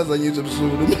ngiyaphazanyiswa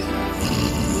ebusuku.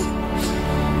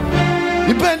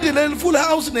 Ipendi le full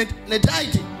house ne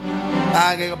tight.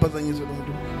 Ngeke kaphazanyiswe lo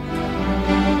muntu.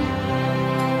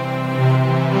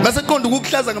 Mase konke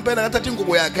ukuhlaza ngempela ngathatha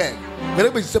ingubo yakhe. Ngeke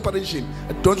kube separation.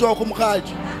 Adontswa wakho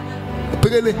umhaji.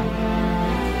 Ubhekele.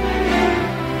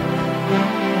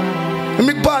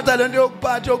 Imikuphatha lento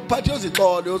yokuphatha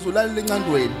yozixolo yozulalela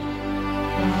encandweni.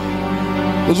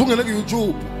 Uzungena ku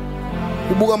YouTube.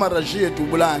 Ubuka amaRashid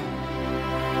ubulani.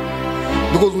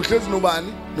 Because uhlezi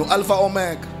nobani? No Alpha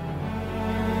Omega.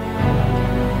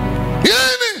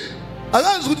 Yini?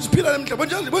 Akazi ukuthi siphila lemhlaba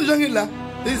bonje ngila.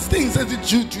 These things that it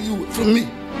due to you from me.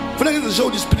 Funa ngize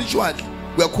show you spiritually.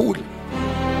 Uyakhula.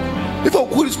 If I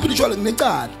could spiritually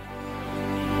nginecala.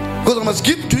 Because I must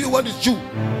give to you what is due.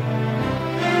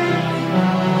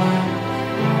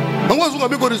 Angwazi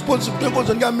ungabikho responsible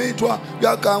enkonzo ngiyamithwa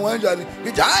ngiyagangwa kanjani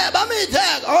ngithi hayi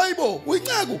abamitheka hayibo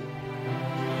uyinceke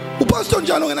upastor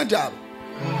njalo ngena njalo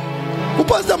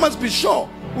upastor must be sure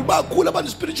ubakhula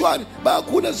abantu spiritually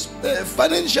bayakhula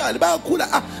financially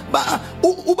bayakhula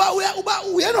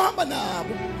uyena uhamba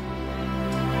nabo.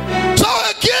 So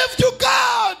I give to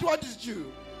God what is due,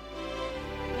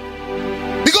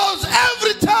 because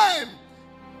every time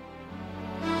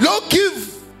lo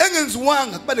give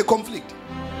engenziwanga kuba le conflict.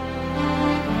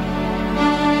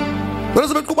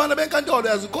 Bese beqhubana benkantolo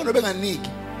yazikhona benganiki.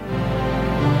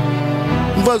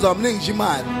 Umfazi wamningi nje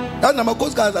imali. Yazi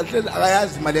namakhosikazi ahlezi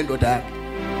akayazi imali endoda yakhe.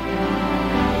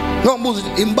 Ngombuzo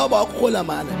imbaba wakho khola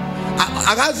mali.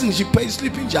 Akazi nje pay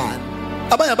slip njani.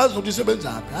 Abanye abazi ukuthi isebenza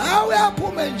apha.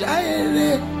 Uyaphuma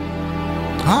njani?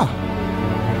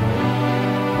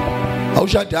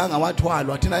 Awushadanga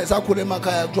wathwalwa thina esakhule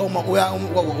emakhaya kuthiwa uya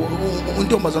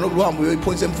untombazana okuhamba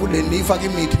uyoyiphonisa emfuleni niyifaka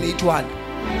imithi niyithwala.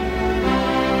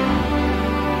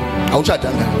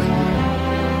 Awushadanga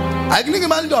wena. Ayikunika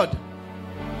imali ndoda.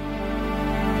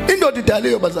 Indoda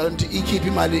idaliwe bazalwane ukuthi ikhiphe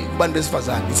imali kubantu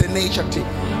besifazane. It's a nature thing.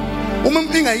 Uma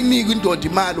umuntu ingayiniki indoda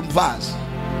imali umfazi,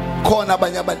 khona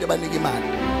abanye abantu abanika imali.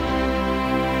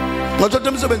 Ngothatha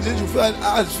umsebenzi nje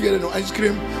ufika azifikele no ice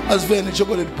cream, azifikele ne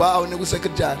chocolate bar ne ku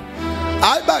secretary.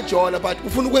 Hayi bajola but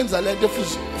ufuna ukwenza lento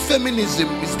futhi feminism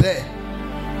is there.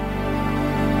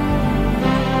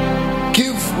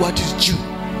 Give what is due.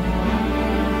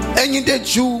 Enye into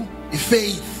due is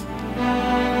faith.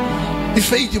 The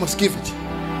faith you must give it.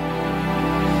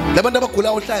 Labantu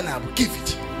abagula ohlala nabo give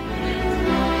it.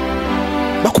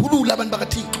 Bakhulula abantu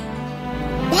bakaThixo.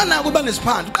 Unganako uba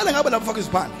nesiphandla, uqale ngabe lapho ufaka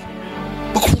isiphandla.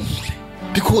 Bakhulule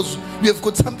because you have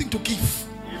got something to give.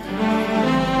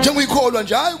 Njenguyikholwa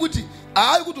nje hayi ukuthi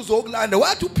uzokulanda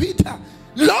wathi uPeter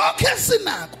lokho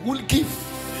esinakho will give.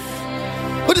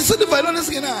 Uthi sinivayilona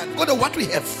esingenani kodwa what we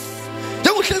have.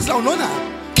 Njengohlezi la unona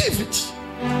give it.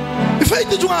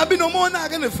 Ifaith nje ungabi nomona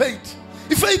ke nefaith.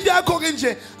 Ifaith yakho ke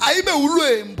nje ayibe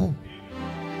ulwembu.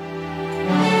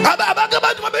 Abake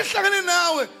abantu babehlangene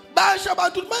nawe basha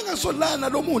abantu bangasolana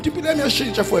lo muntu impilo yami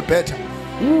yashintsha for a better.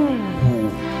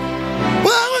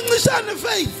 Ungancishana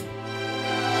faith.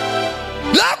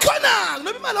 La khona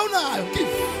noma imali awunayo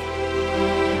give.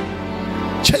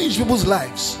 Change people's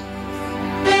lives.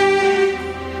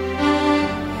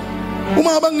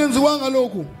 Uma abangenziwanga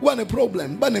lokhu kuba ne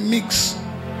problem, kuba ne mix.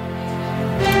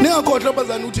 Ningakhohlwa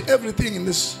bazana ukuthi everything in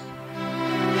this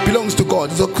belongs to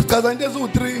God. So chaza into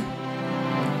ezu3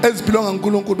 ezibelonga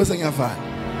kuNkulunkulu bese ngiyavala.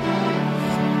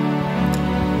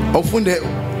 Awufunde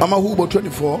amaHubo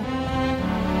 24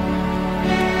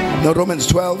 no Romans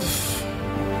 12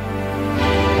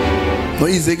 no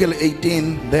Ezekiel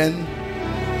 18, then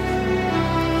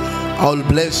I'll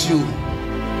bless you.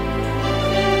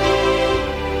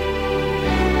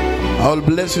 I'll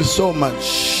bless you so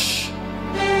much.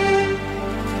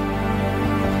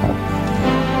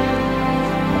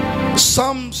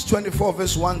 Psalms 24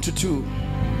 verse 1 to 2.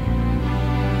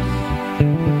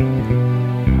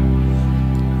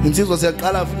 Insizwa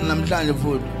siyaqala futhi namhlanje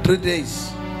futhi 3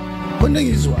 days. Konke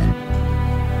ngizwa.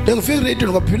 Ngifika ready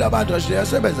ngokuphila abantu ashe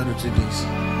yasebenza no 3 days.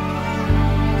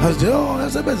 Azi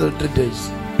yasebenza no 3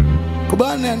 days.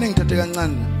 Kubani yena ngithathe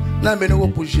kancane nambe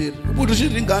nokubushira.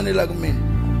 Ubushira ingane la kumina.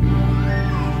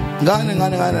 Ngane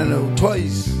no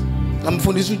toys.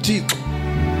 Ngamfundisa uThixo.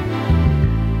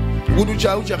 Ukuthi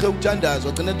ujahe ukuthandaza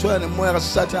wagcina ethoya nemoya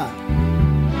kaSathane.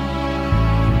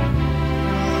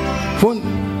 Fund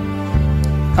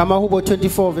amaHubo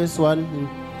 24 verse 1.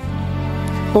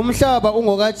 Umhlaba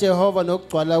ungoka Jehova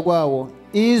nokugcwala kwawo,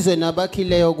 izwe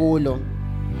nabakhileyo kulo.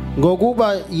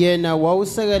 Ngokuba yena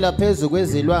wawusekela phezulu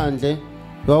kwezilwandle,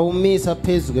 wawumisa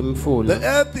phezulu kwemifula. The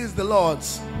earth is the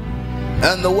Lord's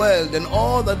and the world and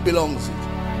all that belongs to it.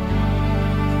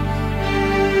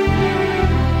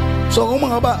 So uma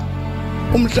ngaba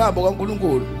umhlaba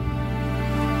kaNkulunkulu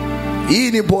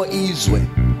yini pho izwe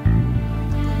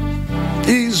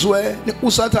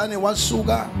uSathane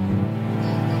wasuka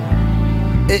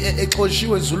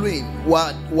exhoshiwe ezulwini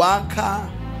wakha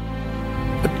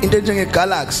into njenge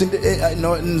galaxy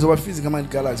no nizoba physics ama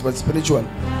galaxy but spiritual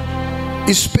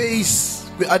space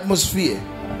kwi-atmosphere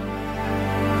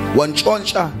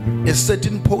wantshontsha a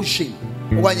certain portion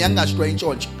okanye angashiwa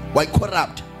intshontsha why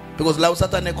corrupt because la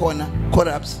uSathane khona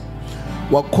corrupts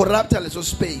wa corrupta leso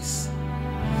space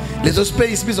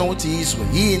bizwa ukuthi yizwe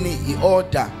yini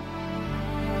iorder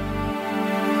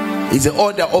is the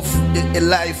order of a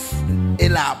life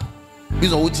elapha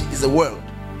bizwa ukuthi is the world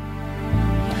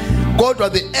kodwa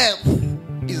the earth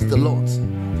is the Lord's.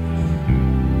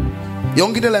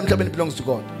 Yonke into la emhlabeni belongs to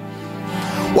God.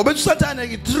 Wabethu uSathane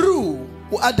ke through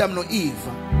uAdam no Eve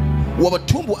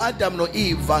wabathumba uAdam no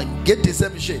Eve get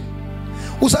deception.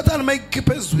 uSathane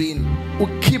mayikhipha ezwini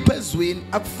ukhipha ezwini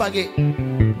akufake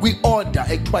kwi-order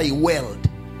ekuthiwa yi-world.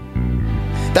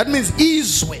 That means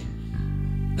izwe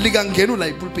likangena la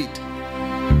ipulpit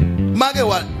make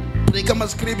wa break ama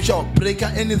scripture break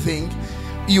anything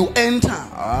you enter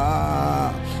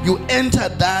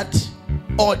that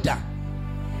order,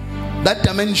 that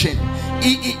dimension.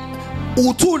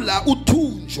 Uthula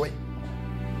uthunjwe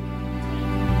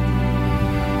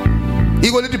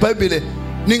iko lithi iBhayibheli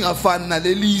ningafani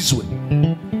nalelizwe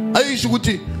ayisho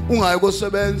ukuthi ungayi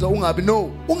kosebenza ungabi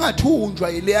no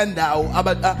ungathunjwa ile ndawo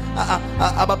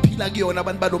abaphila kuyona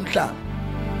abantu balomhlaba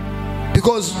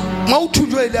because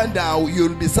mawuthunjwe ile ndawo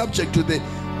you'll be subject to the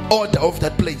order of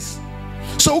that place.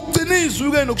 So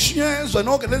ukugcinizwe ke nokushinyezwa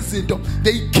nonke lezi zinto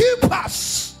they keep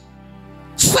us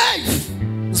safe.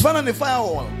 Sifana ne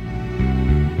firewall.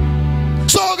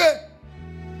 So ke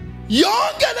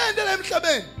yonke lento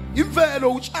emhlabeni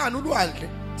imvelo utshani ulwandle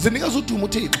zinikeza udumo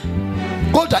uThixo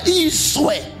kodwa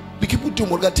izwe likhipha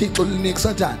udumo likaThixo linika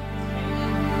uSathane.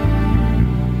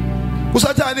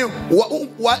 uSathane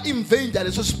wa invade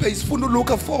leso space funa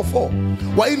uLuka 4:4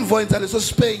 wa invade leso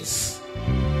space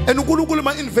and uNkulunkulu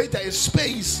ma invade a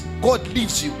space God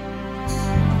leaves you.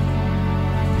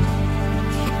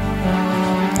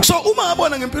 So uma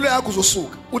ngabona ngempilo yakho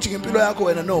uzosuka uthi ngempilo yakho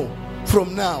wena no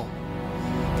from now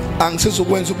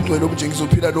angisizokwenza ubungcwele obunje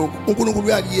ngizophila lokho uNkulunkulu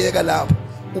uyakuyeka lapho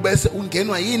ubese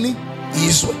ungenwa yini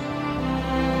izwe.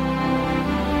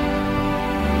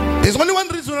 There's only one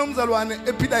reason umzalwane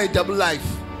ephila a double life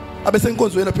abese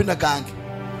enkonzweni aphinda gange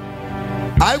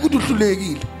hayi ukuthi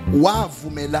uhlulekile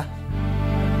wavumela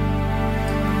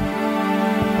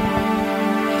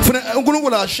funa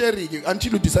uNkulunkulu ashare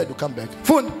until you decide to come back.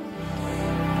 Funda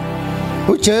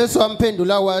uJesu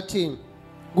wamphendula wathi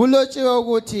kulotshiwe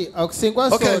ukuthi akusinkwa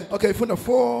sonke. Okay funda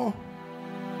 4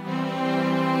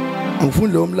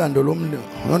 angifuni lo mlando no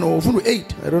ufuna 8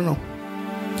 I don't know.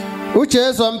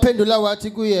 uJesu wamphendula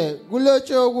wathi kuye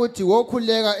kulotshiwe ukuthi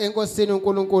wokhuleka enkosini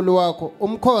uNkulunkulu wakho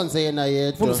umkhonze yena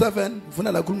yedwa. Funda 7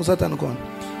 ufuna la khuluma uSathane khona.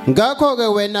 Ngakho ke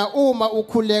wena uma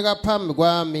ukhuleka phambi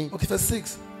kwami. Okay verse 6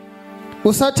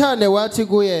 uSathane wathi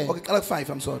kuye okay qala 5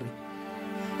 I'm sorry.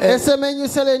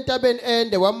 Esemenyusele entabeni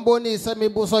ende wambonisa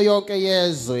imibuso yonke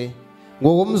yezwe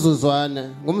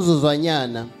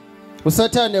ngumzuzwanyana.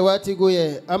 uSathane wathi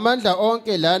kuye, amandla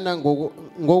onke lana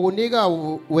ngokunika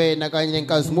wena kanye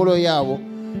nenkazimulo yawo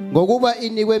ngokuba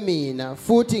inikwe mina,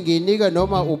 futhi nginika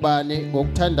noma ubani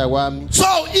ngokuthanda kwami. So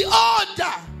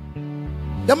i-order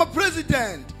yama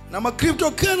president nama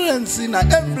cryptocurrency na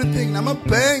everything nama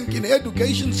bank in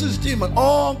education system,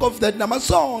 all of that nama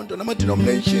sonto nama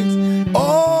denominations,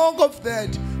 all of that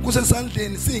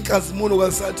kusesandleni sinkazimulo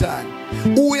kaSathane.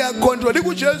 Uya control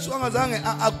ikuJesu angazange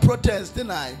akuprotest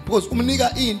naye because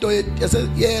umnika into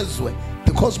yezwe,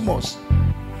 the cosmos.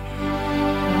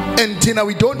 And Tina,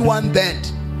 we don't want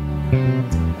that.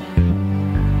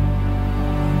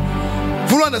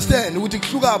 You understand ukuthi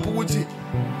kuhluka apho ukuthi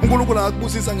uNkulunkulu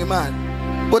akubusisa ngemali,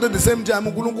 but at the same time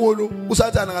uNkulunkulu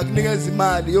uSathane akakunikeza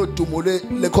imali yodumo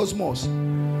le cosmos.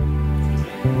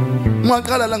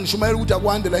 Ungaqala la ngishumayela ukuthi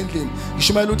akwande la endlini,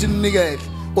 ngishumayela ukuthi ninikele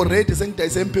already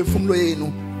sengidayise imphefumulo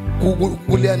yenu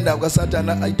kuleya ndawo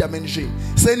kaSathane ayidimension,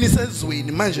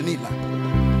 senisezweni manje nila.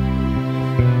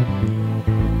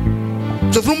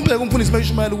 So from umbheka umfundisi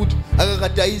mayishumayela ukuthi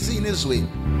akakadayisi inezweni,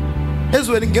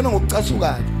 ezweni ngena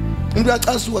ngokucasukala. Umuntu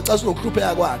uyacasuka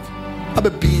ukuhlupheka kwakhe, abe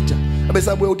bitter, abe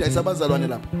sabuye udayisa abazalwane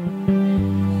lapha.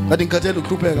 Ngathi ngikhathele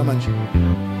ukuhlupheka manje.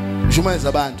 Ngishumayeza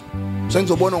abantu.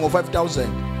 Sengizobona ngo5,000.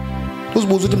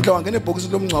 Uzibuza ukuthi mhla wangena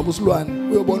ebhokisini lomngcwabo usilwane,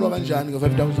 uyobonwa kanjani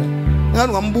ngo5,000?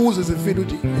 Ngani ngambuza sefile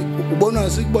ukuthi ubona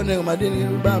sikuboneke malini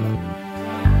baba?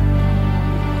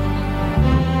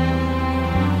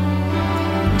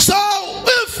 So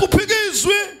if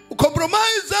uphikizwe,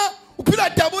 ucompromise, uphila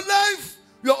double life,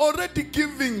 you are already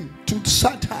giving to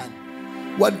Satan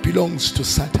what belongs to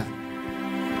Satan,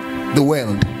 the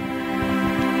world.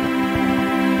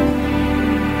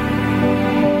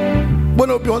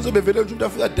 Bona ubiyonse bevele umuntu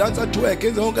afika dance atwork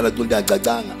enze konke la tuntu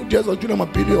yacacanga uJesu uthula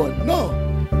amabhillion. No.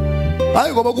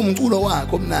 Hayi ngoba kumculo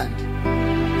wakhe omnandi.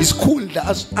 Isikhundla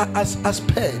as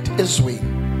pet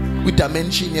ezweni with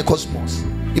dimension ye cosmos.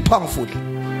 Ipowerful.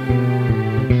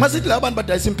 Masithi labantu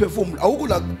badayisa imphefumulo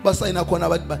awukula basayina khona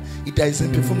abantu idayisa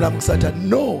imphefumulo kaSathane.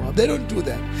 No, they don't do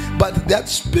that. But that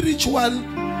spiritual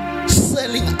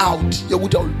selling out,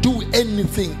 yokuthi I'll do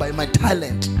anything by my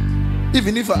talent.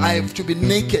 Even if I have to be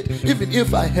naked, even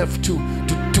if I have to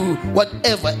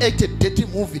whatever, act a dirty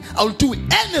movie, I'll do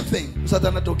anything.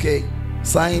 Satan, okay,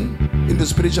 sign in the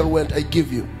spiritual world, I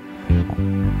give you.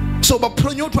 So, but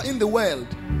pronyotra in the world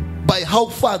by how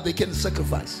far they can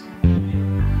sacrifice.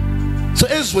 So,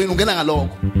 ezweni ungena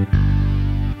ngaloko.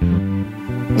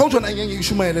 Mawuthona ngeke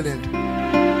ngishumayele lento.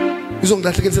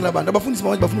 Izongidahlekelisela abantu. Abafundisi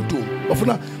bamanje bafuna udumo.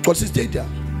 Bafuna gcwalisa stadium.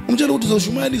 Umtshela ukuthi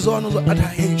uzoshumayela izono athi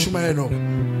hey ngishumayela lokho.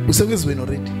 Usekwezweni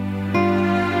already.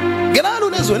 Ngena lo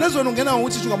nezweni ungena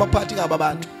ngokuthi ungabaphathi kaba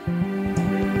abantu.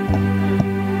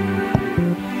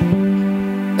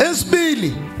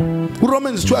 Esibili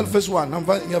uRomans 12 verse 1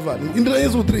 ngiyavala. Into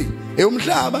yezu 3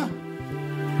 eyomhlaba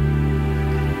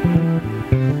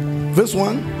verse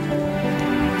 1.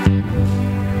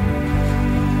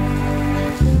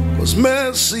 Cause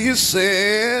mercy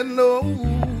said no,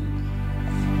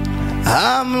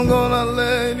 I'm gonna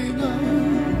let it go.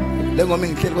 I'm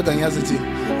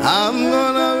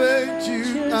gonna let you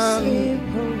down.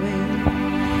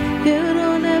 You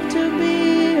don't have to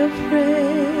be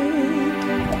afraid.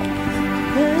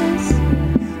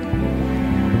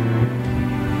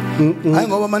 Hayi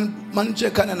ngoba man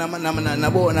checkana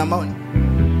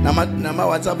nama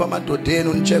WhatsApp amadodeni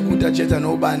unicheck ukuthi achetha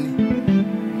nobani.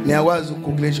 Niyakwazi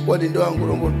ukugoogle kodwa into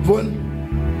kaNkulunkulu. Mfuni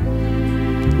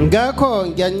ngakho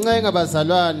ngiyancenga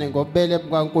bazalwane ngobele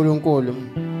bukaNkulunkulu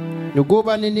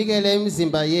ukuba ninikele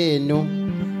imizimba yenu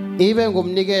ibe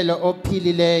ngumnikelo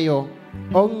ophilileyo,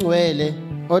 ongcwele,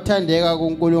 othandeka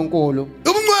kuNkulunkulu.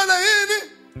 Ubungcwele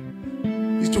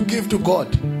yini? Is to give to God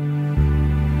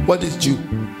what is due.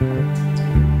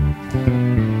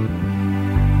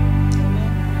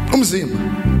 Umzimba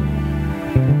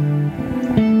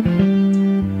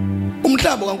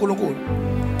umhlaba kaNkulunkulu,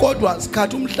 kodwa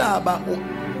sikhathi umhlaba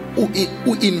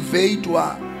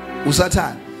uinvadwa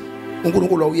uSathane,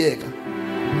 uNkulunkulu awuyeka.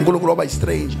 uNkulunkulu waba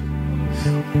stranger,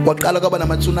 waqala kwaba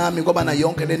nama tsunami, kwaba na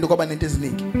yonke lento, kwaba nento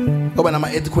eziningi, kwaba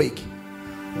nama earthquake.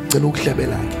 Ngicela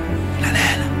ukuhlebela ke,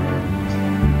 lalela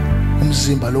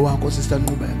umzimba lo wakho sister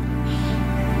Nqubeko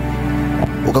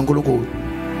ukaNkulunkulu,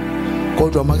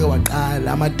 kodwa make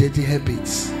waqala ama dirty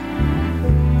habits,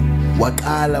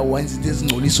 waqala wenza izinto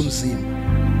ezingcolisa umzimba.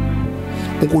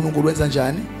 uNkulunkulu wenza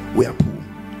njani? Uyaphuma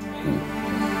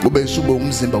kube isube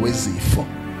umzimba wezifo.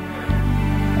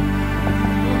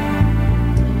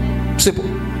 Sipho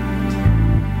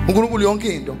uNkulunkulu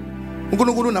yonke into,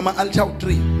 uNkulunkulu nama altar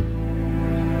 3,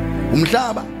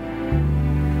 umhlaba,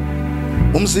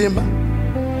 umzimba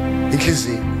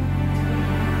inhliziyo.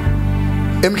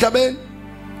 Emhlabeni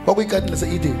kwakuyigarden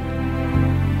lase-Eden.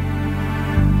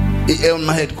 I-Elm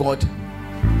headquarter.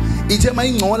 Ithe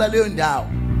mayingcola leyo ndawo.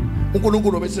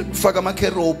 uNkulunkulu bese ufaka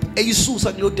amakherobhu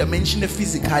eyisusa kulo dimension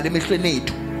ephysical emehlweni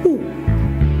ethu.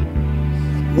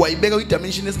 Wayibeka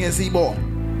kwi-dimension esingesiyibona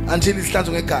until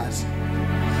isihlanzwe ngegazi.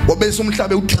 Wabese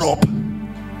umhlaba udrop.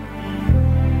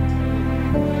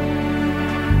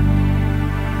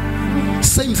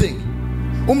 Same thing.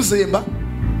 Umzimba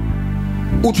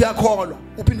uthi uyakholwa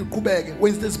uphinde uqhubeke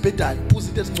wenze into ezibhedayo uphuze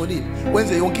into ezingcolile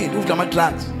wenze yonke into udla ama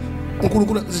drugs.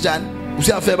 uNkulunkulu njani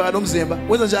usiyafeba lo mzimba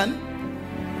wenza njani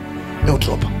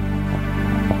drop.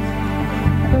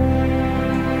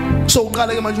 So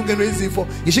uqala ke manje ungenwe izifo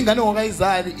ngisho ingane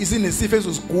ngokayizali isinesifo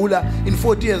ezosigula in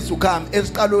 40 years to come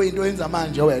esiqalo into yenza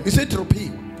manje wena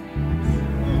isedrophing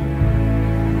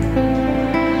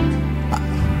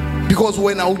because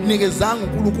wena awunikezanga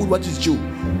uNkulunkulu what is due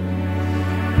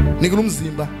nikela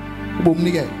umzimba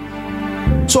ubomnikela.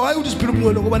 So hayi uthi siphila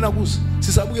umncwelo ngoba nakusi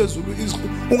sisabuye ezulu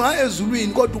ungaya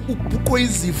ezulwini kodwa ubuqo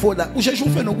izifo la usheshe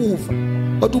ufe nokufa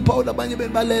kodwa uPaul abanye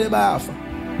bebalele bayafa.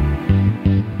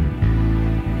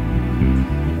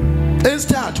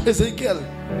 Esithathu Ezekiel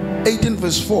 18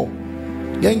 verse 4.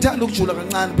 Ngiyangithanda ukujula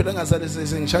kancane phela ngasale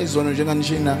sengishaya izona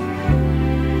njenganishina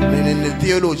ne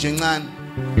theology encane.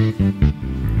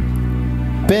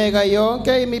 Bheka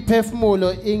yonke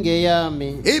imiphefumulo ingeyami.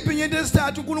 Iphi into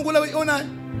esithathu uNkulunkulu ayonayo?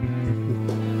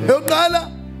 Eyoqala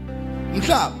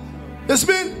umhlaba.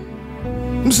 Esibini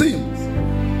umsimo.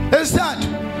 Esithathu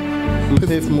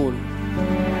Umphefumulo.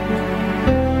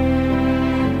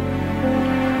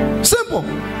 Simple.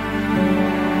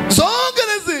 Zonke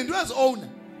lezi zinto uyazona.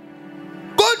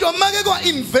 Kodwa make kwa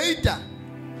invader.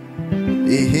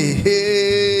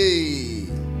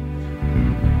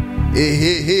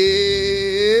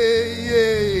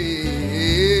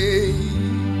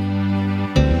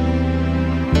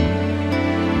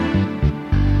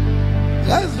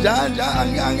 Janja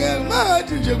angeke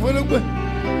mathi nje kuvela kube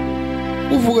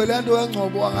uvuke le nto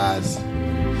kaNgcobo wangazi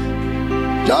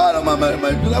njalo mama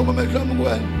mayidlula kwamehlomo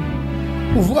kwena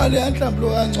uvuka le nhlamvu lo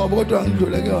kaNgcobo kodwa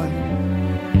ngidlule kuyona.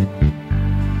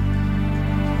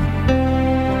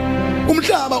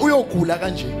 Umhlaba uyogula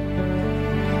kanje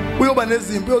uyoba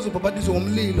nezimpi uyozobhabhatiswa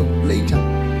ngomlilo later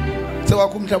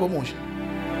sekwakho umhlaba omusha.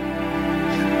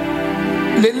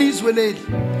 Lelizwe leli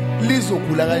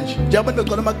lizogula kanje nje abantu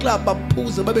begcwala ama club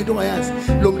baphuze babe into ongayazi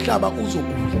lo mhlaba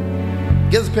uzogula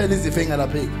ngeziphela izifo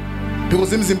engalapheki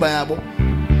because imizimba yabo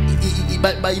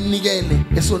bayinikele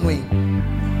esonweni.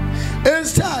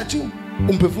 Esithathu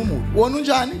umphefumulo wona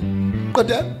unjani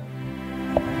qedela.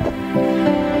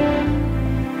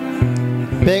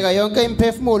 Bheka yonke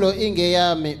imiphefumulo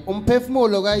ingeyami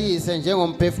umphefumulo kayise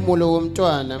njengomphefumulo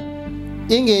womntwana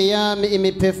ingeyami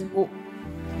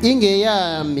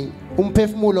ingeyami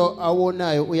umphefumulo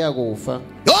awonayo uyakufa.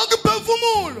 Yonke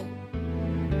imphefumulo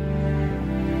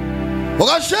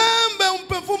okashembe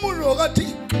umphefumulo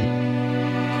okaThixo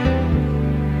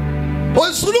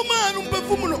oyisulumani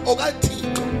umphefumulo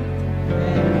okaThixo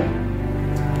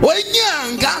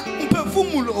oyinyanga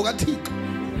umphefumulo okaThixo.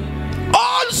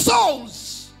 All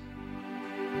souls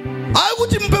hayi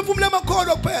ukuthi imphefumulo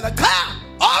emakholwa kuphela cha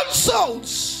all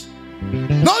souls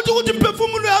not ukuthi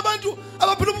imphefumulo yabantu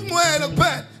abaphila ubungcwele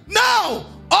kuphela. No,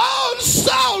 all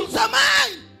souls are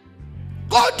mine.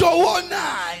 Kodwa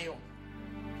wonayo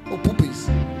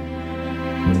uphupisa.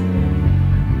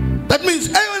 That means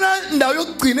eyona ndawo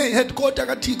yokugcina iheadquarter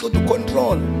kaThixo to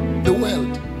control the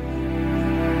world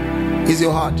is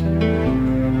your heart.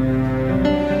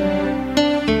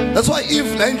 That's why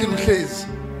if la endlini uhlezi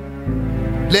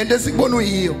lento esikubona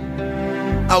uyiyo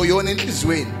awuyona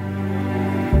enhlizweni.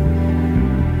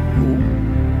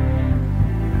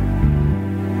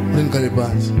 Ngale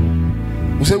phansi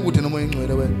usekude noma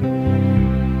ingcwele wena.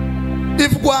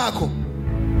 If kwakho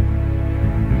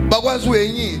bakwazi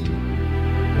uyenye into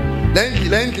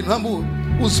la endlini uhamba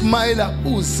usmile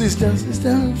sister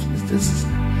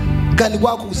kanti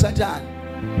kwakho usathana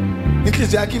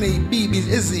inhliziyo yakhe ineyibibi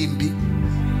ezimbi.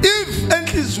 If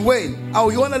enhlizweni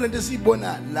awuyona lento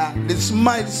esiyibona la le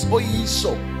smile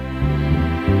oyiso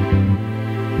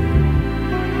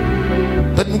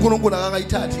that uNkulunkulu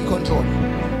akakayithathi icontrol.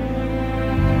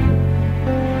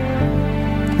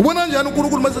 Ubona njani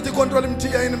uNkulunkulu mase ethi control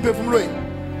imthiya yini emphefumulweni?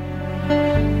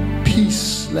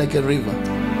 Peace like a river.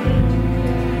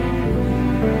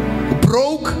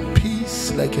 Broke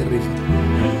peace like a river.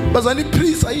 Bazani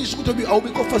peace ayisho ukuthi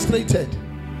awubikho frustrated.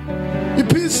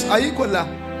 Peace ayikho la.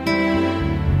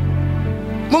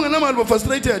 Mongena mali ba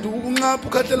frustrated unqapha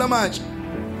ukhahlela manje.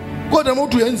 Kodwa uma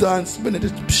uthi uyenzansi benethe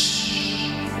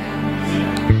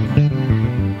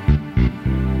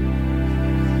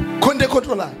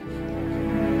econtrolayo.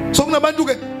 So kunabantu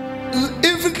ke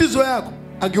if inhliziyo yakho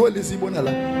akuyolisi ibona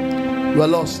la, you are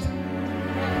lost.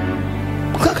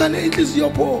 Kakane inhliziyo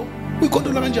pho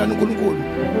uyicontrola kanjani uNkulunkulu?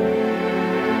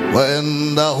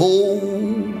 When the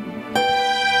Holy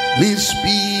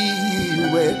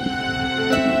Spirit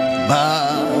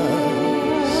must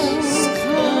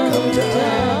come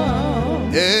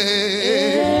down,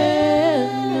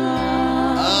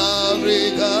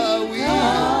 Africa will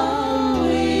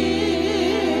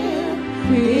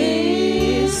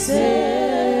be saved.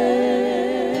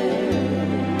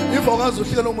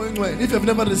 If you have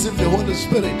never received the Holy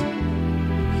Spirit,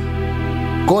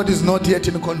 God is not yet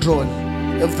in control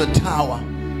of the tower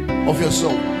of your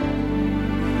soul,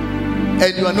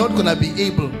 and you are not going to be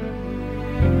able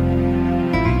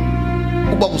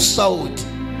to shout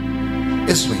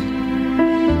eswini.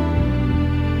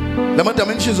 Lama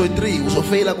dimensions of 3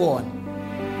 uzofaila kuona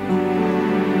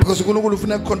because uNkulunkulu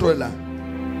ufuna ukucontrola.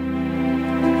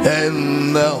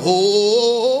 And the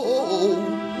whole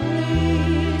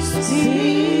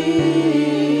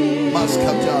must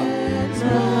come down.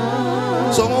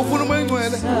 So ngofuna umoya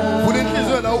ngcwele, funa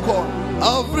inhliziyo la ukhona.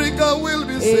 Africa will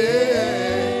be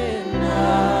saved.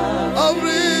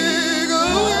 Africa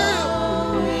will.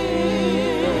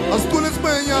 Asicule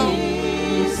Espanya.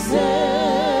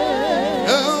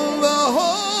 And the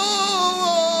whole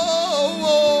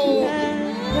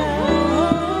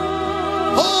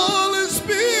Holy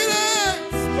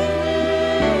Spirit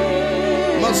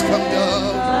must come down.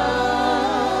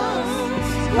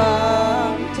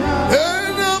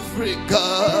 In Africa,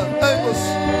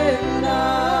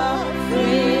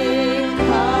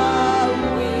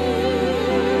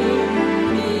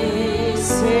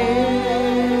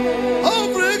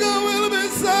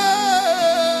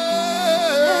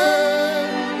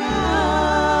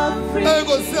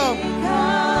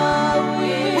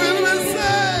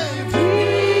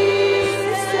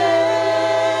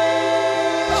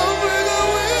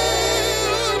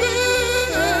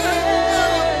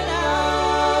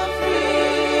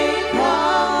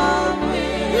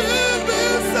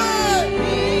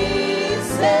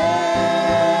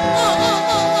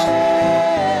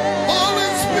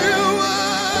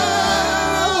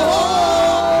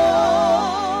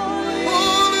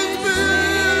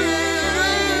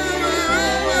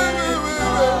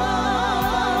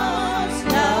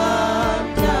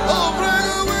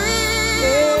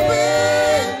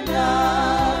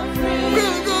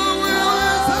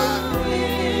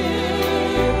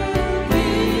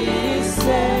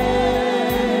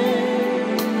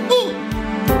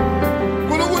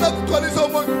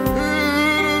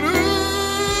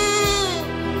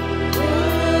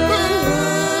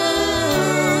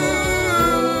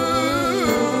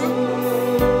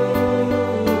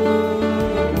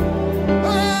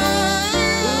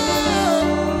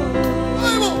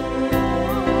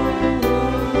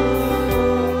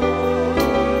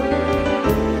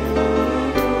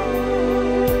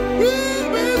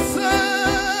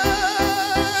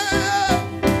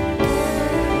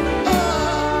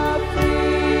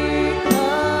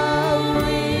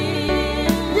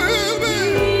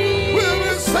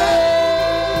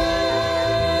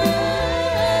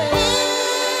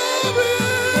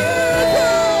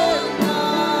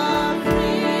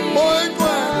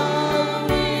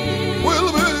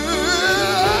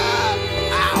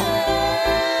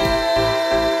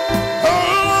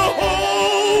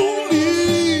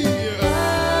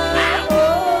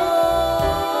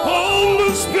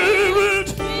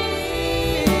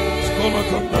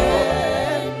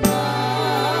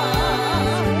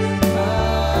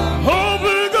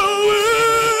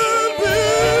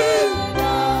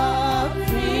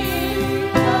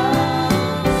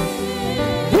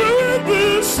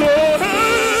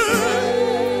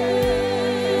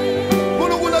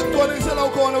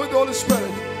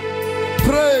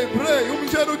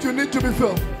 you need to be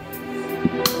filled.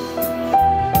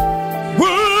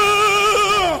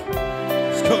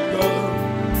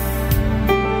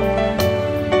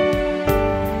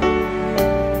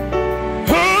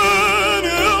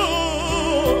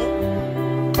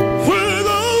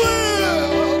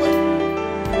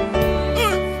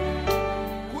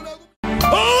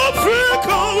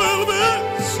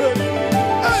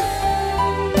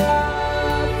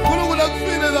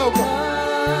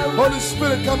 Holy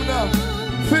Spirit, come now.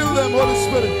 Feel them, Holy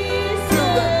Spirit. Feel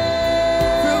them.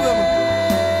 Feel them.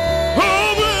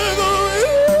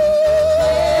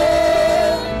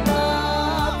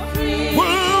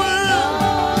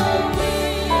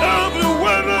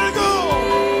 Everywhere they go.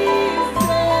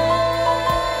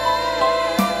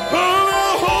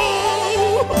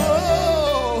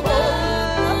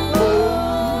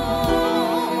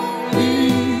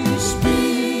 Holy Spirit.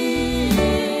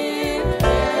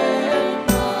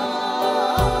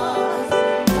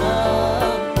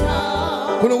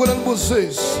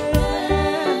 says,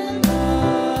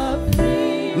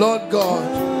 Lord God,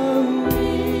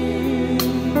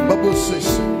 Bible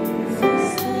says,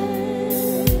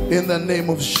 in the name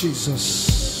of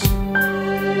Jesus,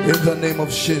 in the name of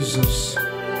Jesus.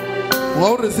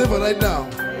 We'll receive it right now.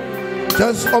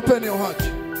 Just open your heart.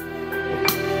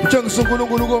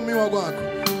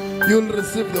 You'll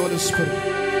receive the Holy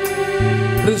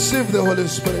Spirit. Receive the Holy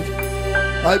Spirit.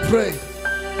 I pray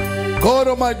God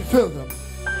Almighty fill them.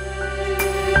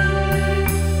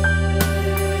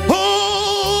 Holy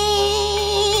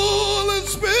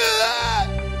Spirit,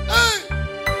 hey,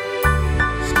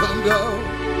 come down,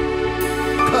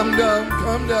 come down,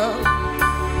 come down,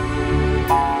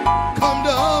 come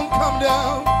down, come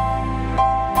down,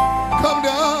 come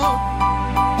down.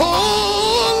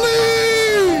 Holy,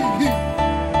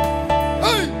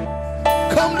 hey,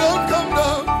 come down, come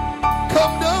down,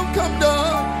 come down, come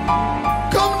down,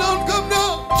 come down, come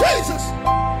down, Jesus.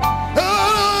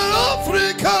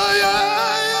 Africa,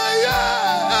 yeah,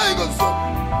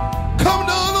 come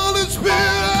down, Holy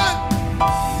Spirit,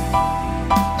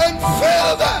 and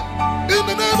fill them in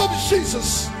the name of Jesus.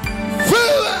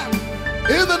 Fill them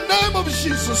in the name of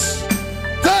Jesus.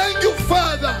 Thank you,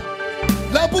 Father.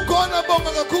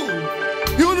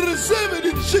 You will receive it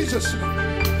in Jesus' name.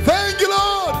 Thank you,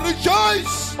 Lord.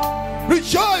 Rejoice.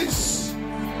 Rejoice.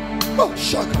 Oh,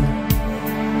 shaka.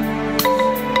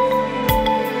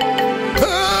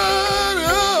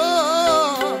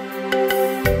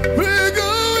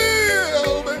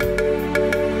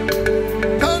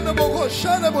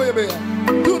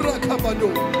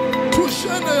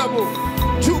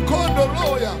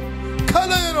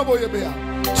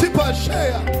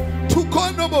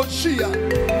 Tukono boshia,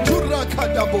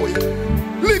 turakanda boya,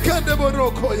 likande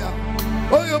borokoya,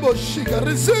 oyoboshika.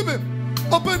 Receive him.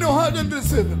 Open your heart and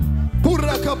receive him.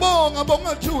 Purakabonga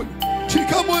bonga chun,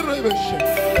 chikamorebeshe,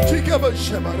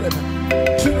 chikabashema,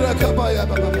 turakabaya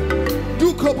baba,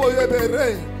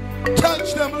 dukoboyebere.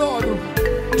 Touch them, Lord.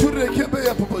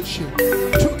 Turekebeya poboshi,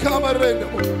 tukamarenda,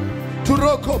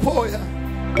 turokopoya,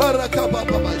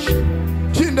 barakababashi,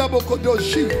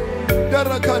 tindabokodoshi,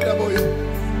 darakanda boya.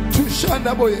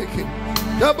 Tushanda boyeke,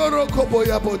 Yaboroko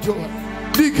boya bojoa,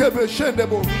 Nikebe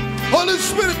shendebo. Holy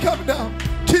Spirit come down,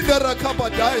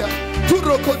 Tindarakabadaya,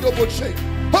 Turokodoboche.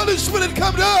 Holy Spirit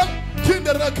come down,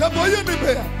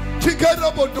 Tindarakaboyemibea,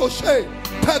 Tikarabodoshe,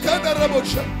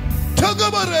 Takanarabosha,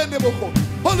 Tagabareneboko.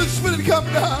 Holy Spirit come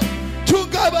down,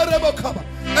 Tugabarebokaba,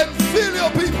 and fill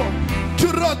your people,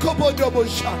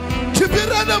 Turakobodobosha,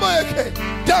 Tipiranabake,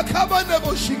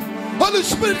 Takabaneboshi. Holy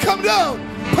Spirit come down,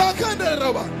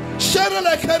 Pakandaraba.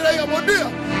 Sharala Karaya Mondia,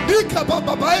 Dika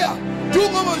Babaya,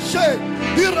 Dumamoshe,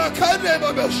 Irakane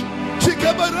Babash,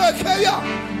 Chikabarakaya,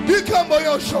 Dika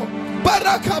Moyosho,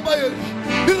 Barakabayash,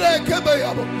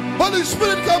 Irakabayabo. Holy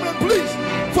Spirit, come and please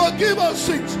forgive our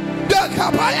sins.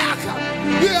 Dakabayaka,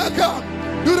 Yaka,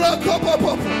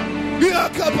 Irakapapa,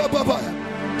 Yakapapaya,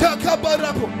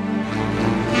 Takabarapo,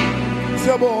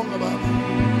 Zabonga,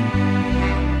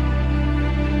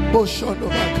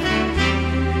 Boshonobaka.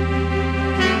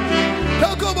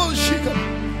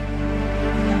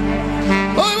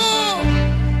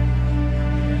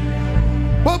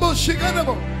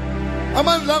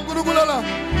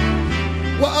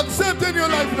 We're accepting your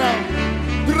life now.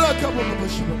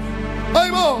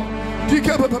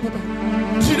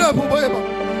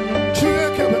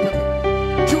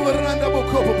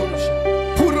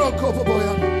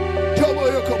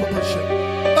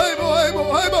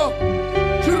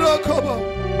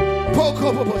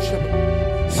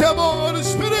 Siamo Holy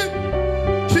Spirit.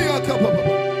 Chia kapapa.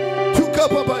 Tu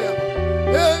kapapa ya.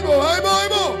 Ebo.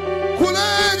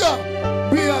 Kulega.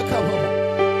 Bia kapapa.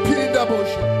 Pinda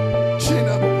bosha.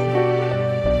 China boko.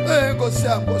 Ego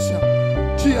siam.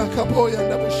 Chia kapoya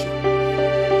nda bosha.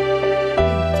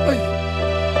 Ay.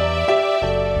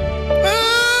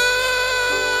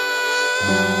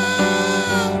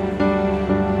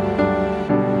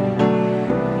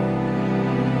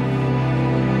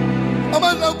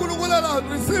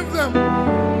 Receive them.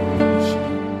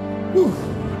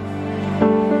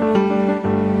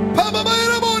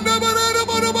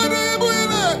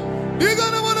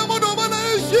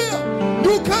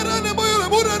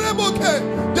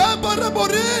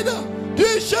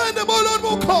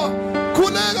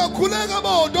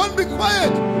 Don't be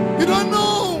quiet. You don't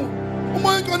know.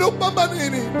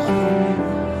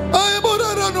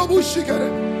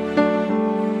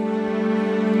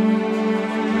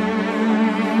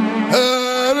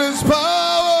 There is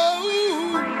power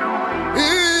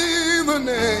in the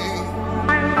name.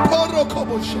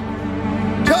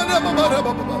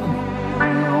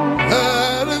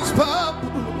 There is power.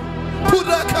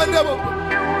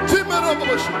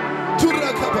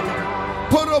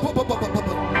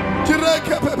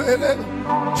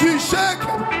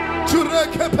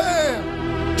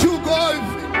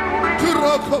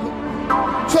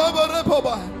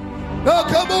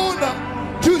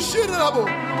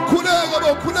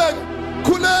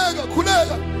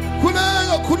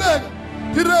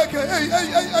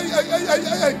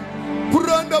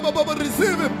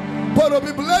 Receive him.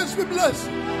 Be blessed, be blessed.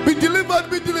 Be delivered,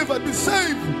 be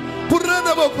saved.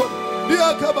 Purana boko.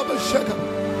 Diaka baba shaka.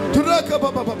 Turaka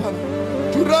baba baba.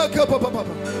 Turaka baba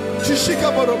baba.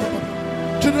 Chishika baba baba.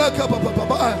 Turaka baba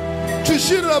baba.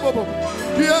 Chishira baba.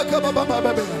 Diaka baba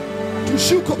baba.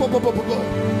 Tushuko baba baba.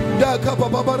 Diaka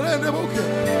baba baba rene boke.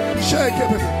 Shake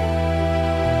baba.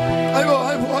 Aibo.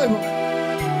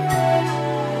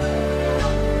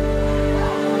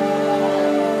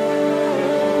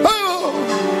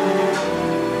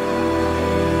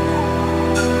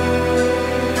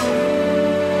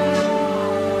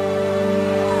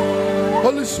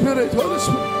 Holy Spirit.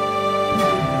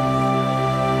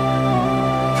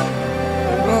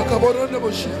 Rakaborone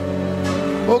boshe.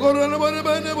 Ogorone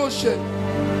bone boshe.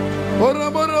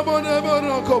 Orabora bone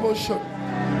bone koboshe.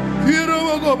 Hiro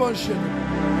mogoboshe.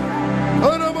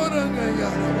 Orabora ngaya.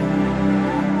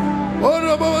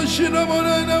 Oraboshe na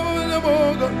bone na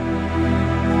moga.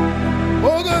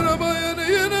 Ogara bayane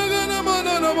yena gana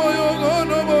mana na moyo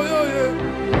no moyo ye.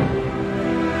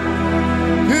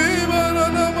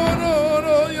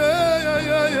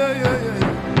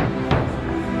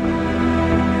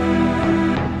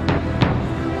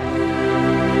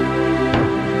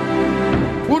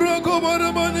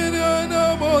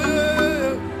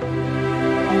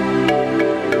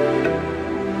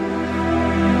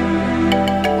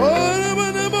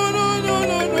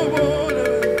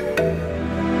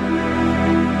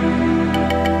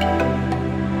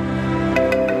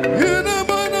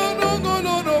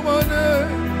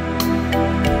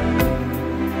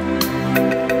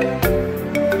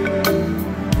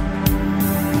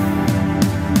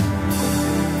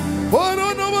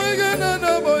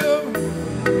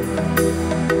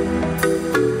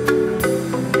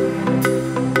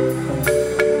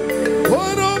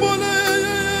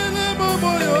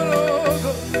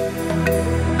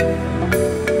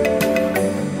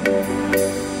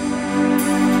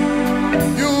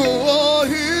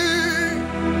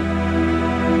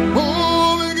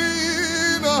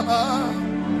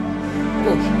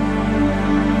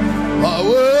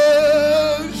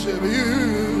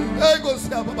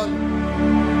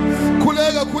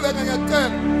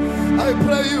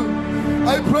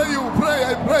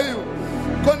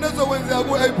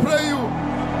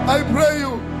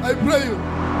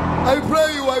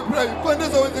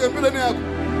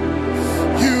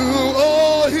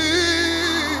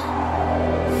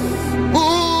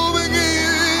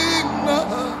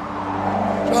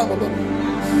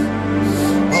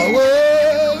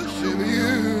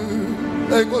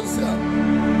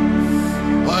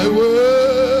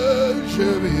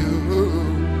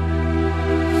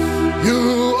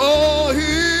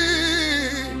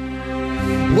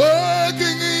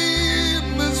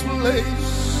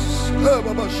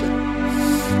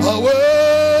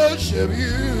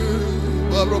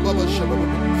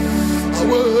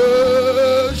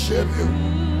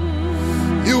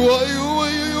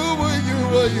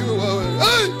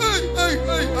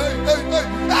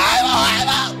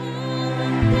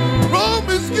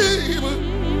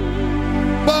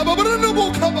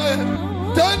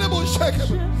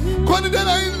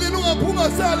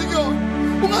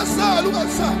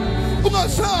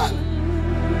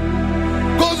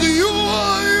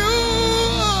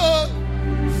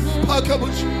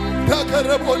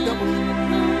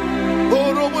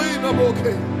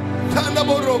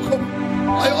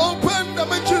 I open the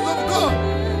mentions of God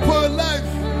for your life.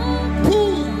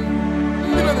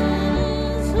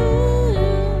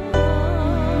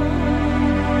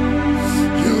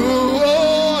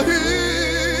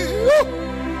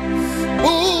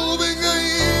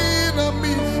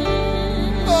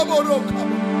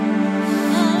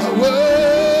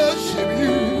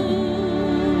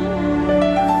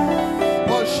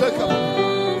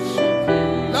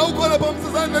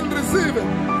 Receive it.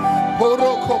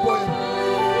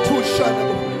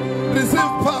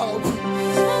 Receive power.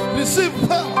 Receive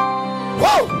power.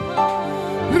 Wow.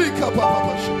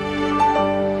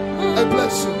 I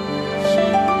bless you.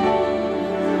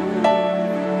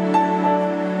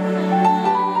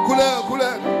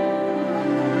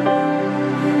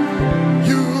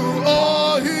 You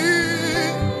are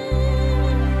here.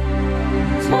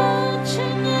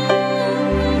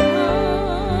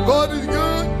 God is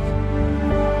good.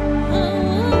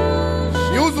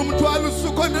 Use them to all the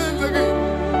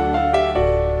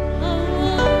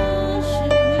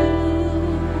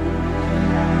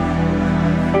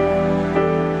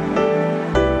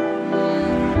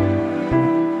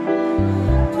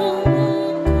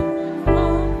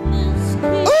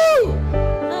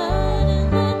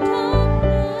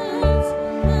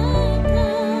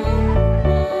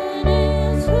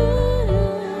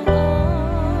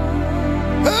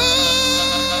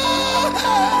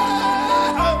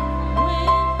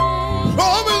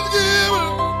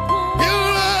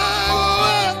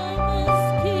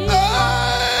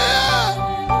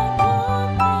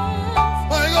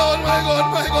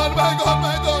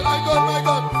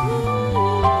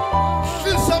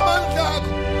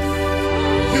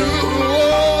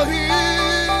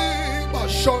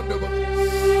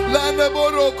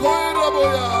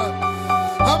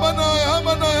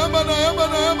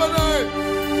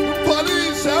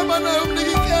Police, Hamana,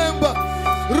 Umniki Kemba,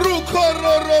 Ruko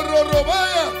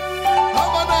Robaya,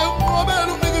 Hamana, Umnobel,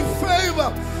 Umniki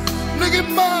favor, Umniki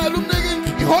mal,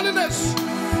 Umniki holiness,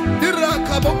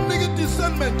 Irakab, Umniki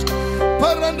discernment,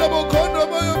 Parandabo,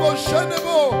 Kondobo,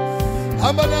 Shanebo,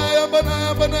 Hamana,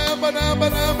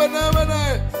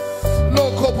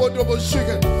 Loco Bodo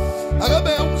Chicken,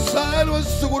 Agabe, Umsal was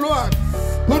Suguluan,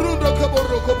 Purundo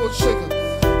Kaboro Kobo Chicken.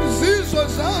 This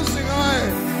was dancing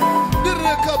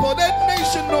that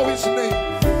nation know his name.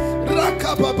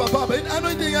 Rakapa Papa, and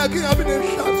anointing I can have in a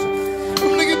chance.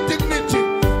 Dignity.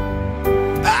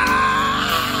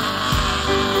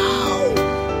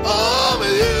 Oh,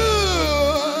 with you.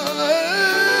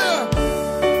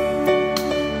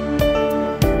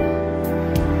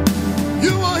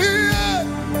 You are here.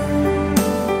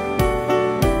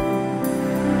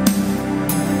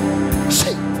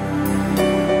 See.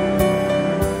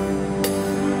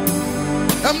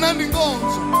 I'm landing on.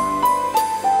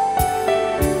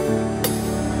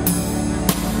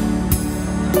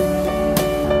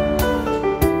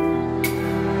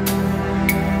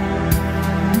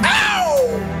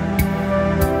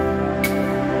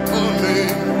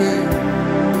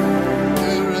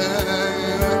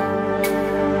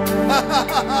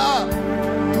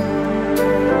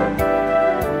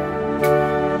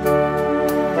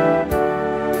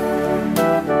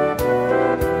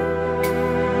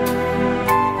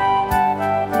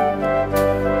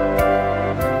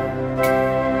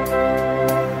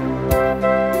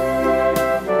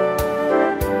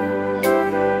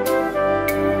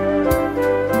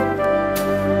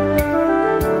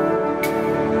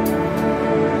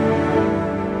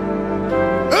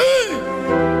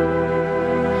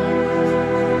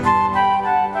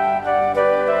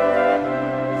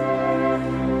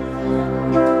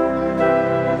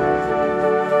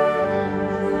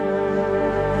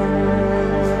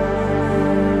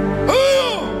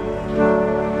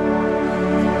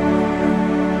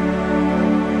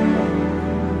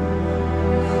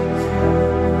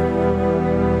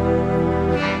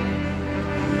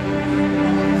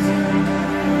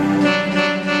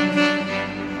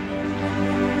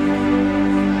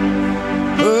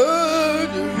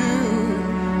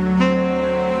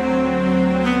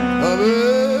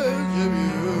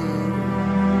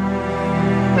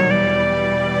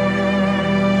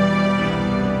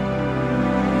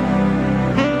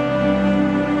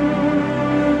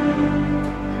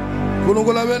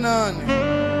 Kulungula benani.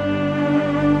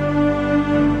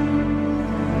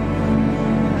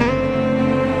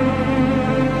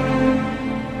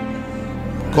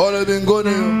 Kole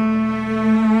bingoni.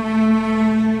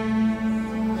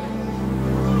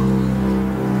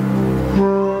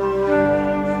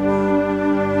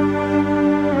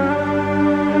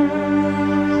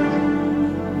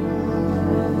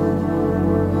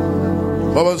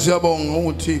 Baba siyabonga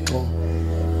uThixo.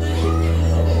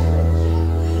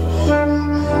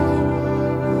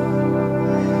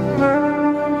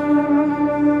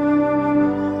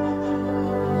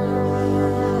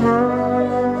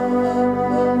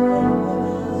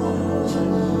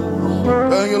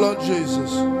 Thank you, Lord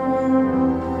Jesus.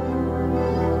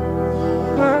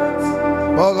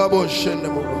 Baba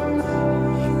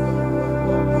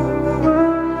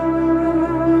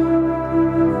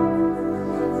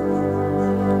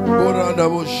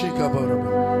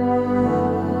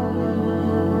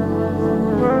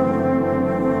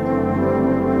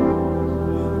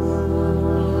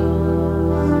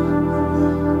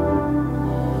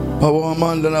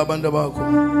wamandla nabantu bakho.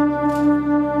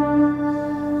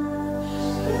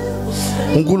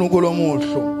 uNkulunkulu omuhle.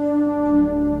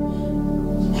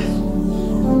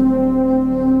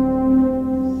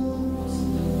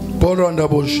 Poranda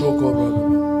boshoko baba.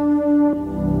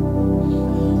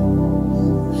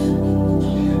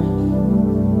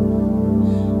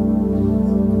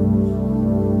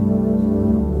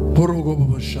 Porogo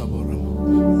baba shabora.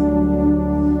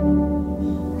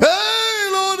 Hey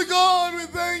Lord God, we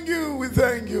thank you. We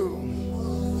thank you.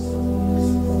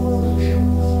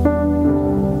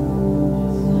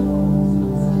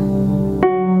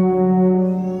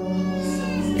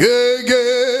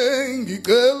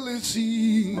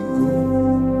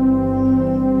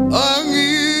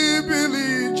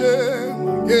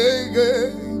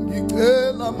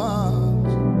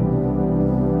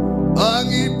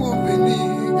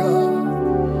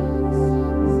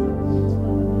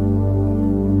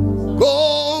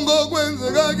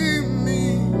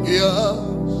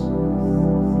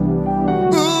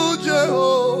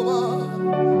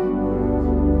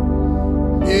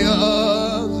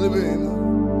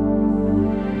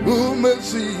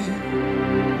 Mercy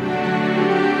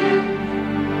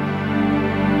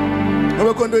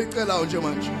Ngoba konto icelayo nje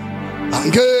manje.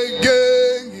 Angeke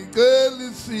ngicela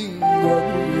isingwa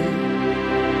kuye.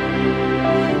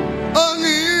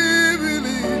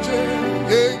 Angibilije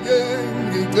ngeke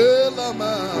ngicela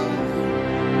manje.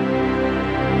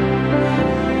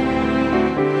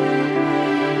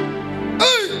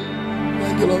 Hey!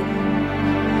 Thank you, Lord.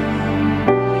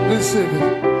 Receive it.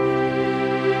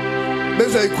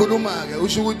 Bese ikhuluma ke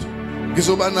usho ukuthi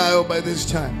ngizoba nayo by this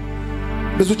time.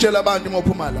 Bese utshela abantu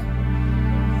ngophuma la.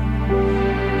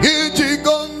 Ngithi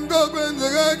konke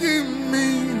kwenzeka kimi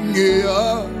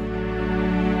ngiya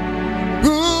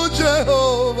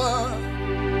kuJehova.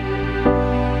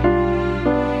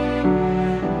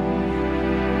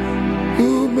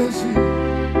 Umesi.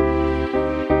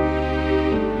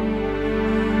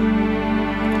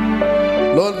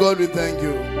 Lord God, we thank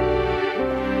you.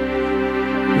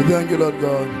 We thank you, Lord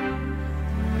God.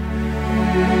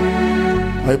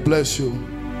 I bless you.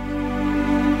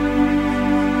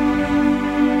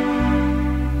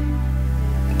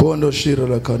 Bondo shira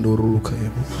la kandoruka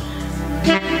yebo.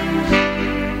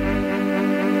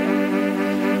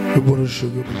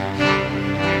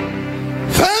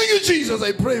 Thank you, Jesus.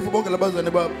 I pray for bonke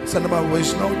labazane ba send my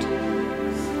voice note.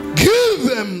 Give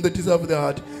them the desire of their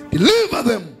heart. Deliver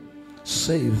them.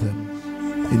 Save them.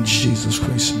 In Jesus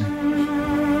Christ's name.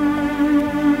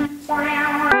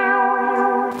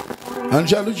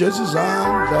 Anjalo Jesus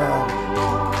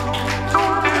anda.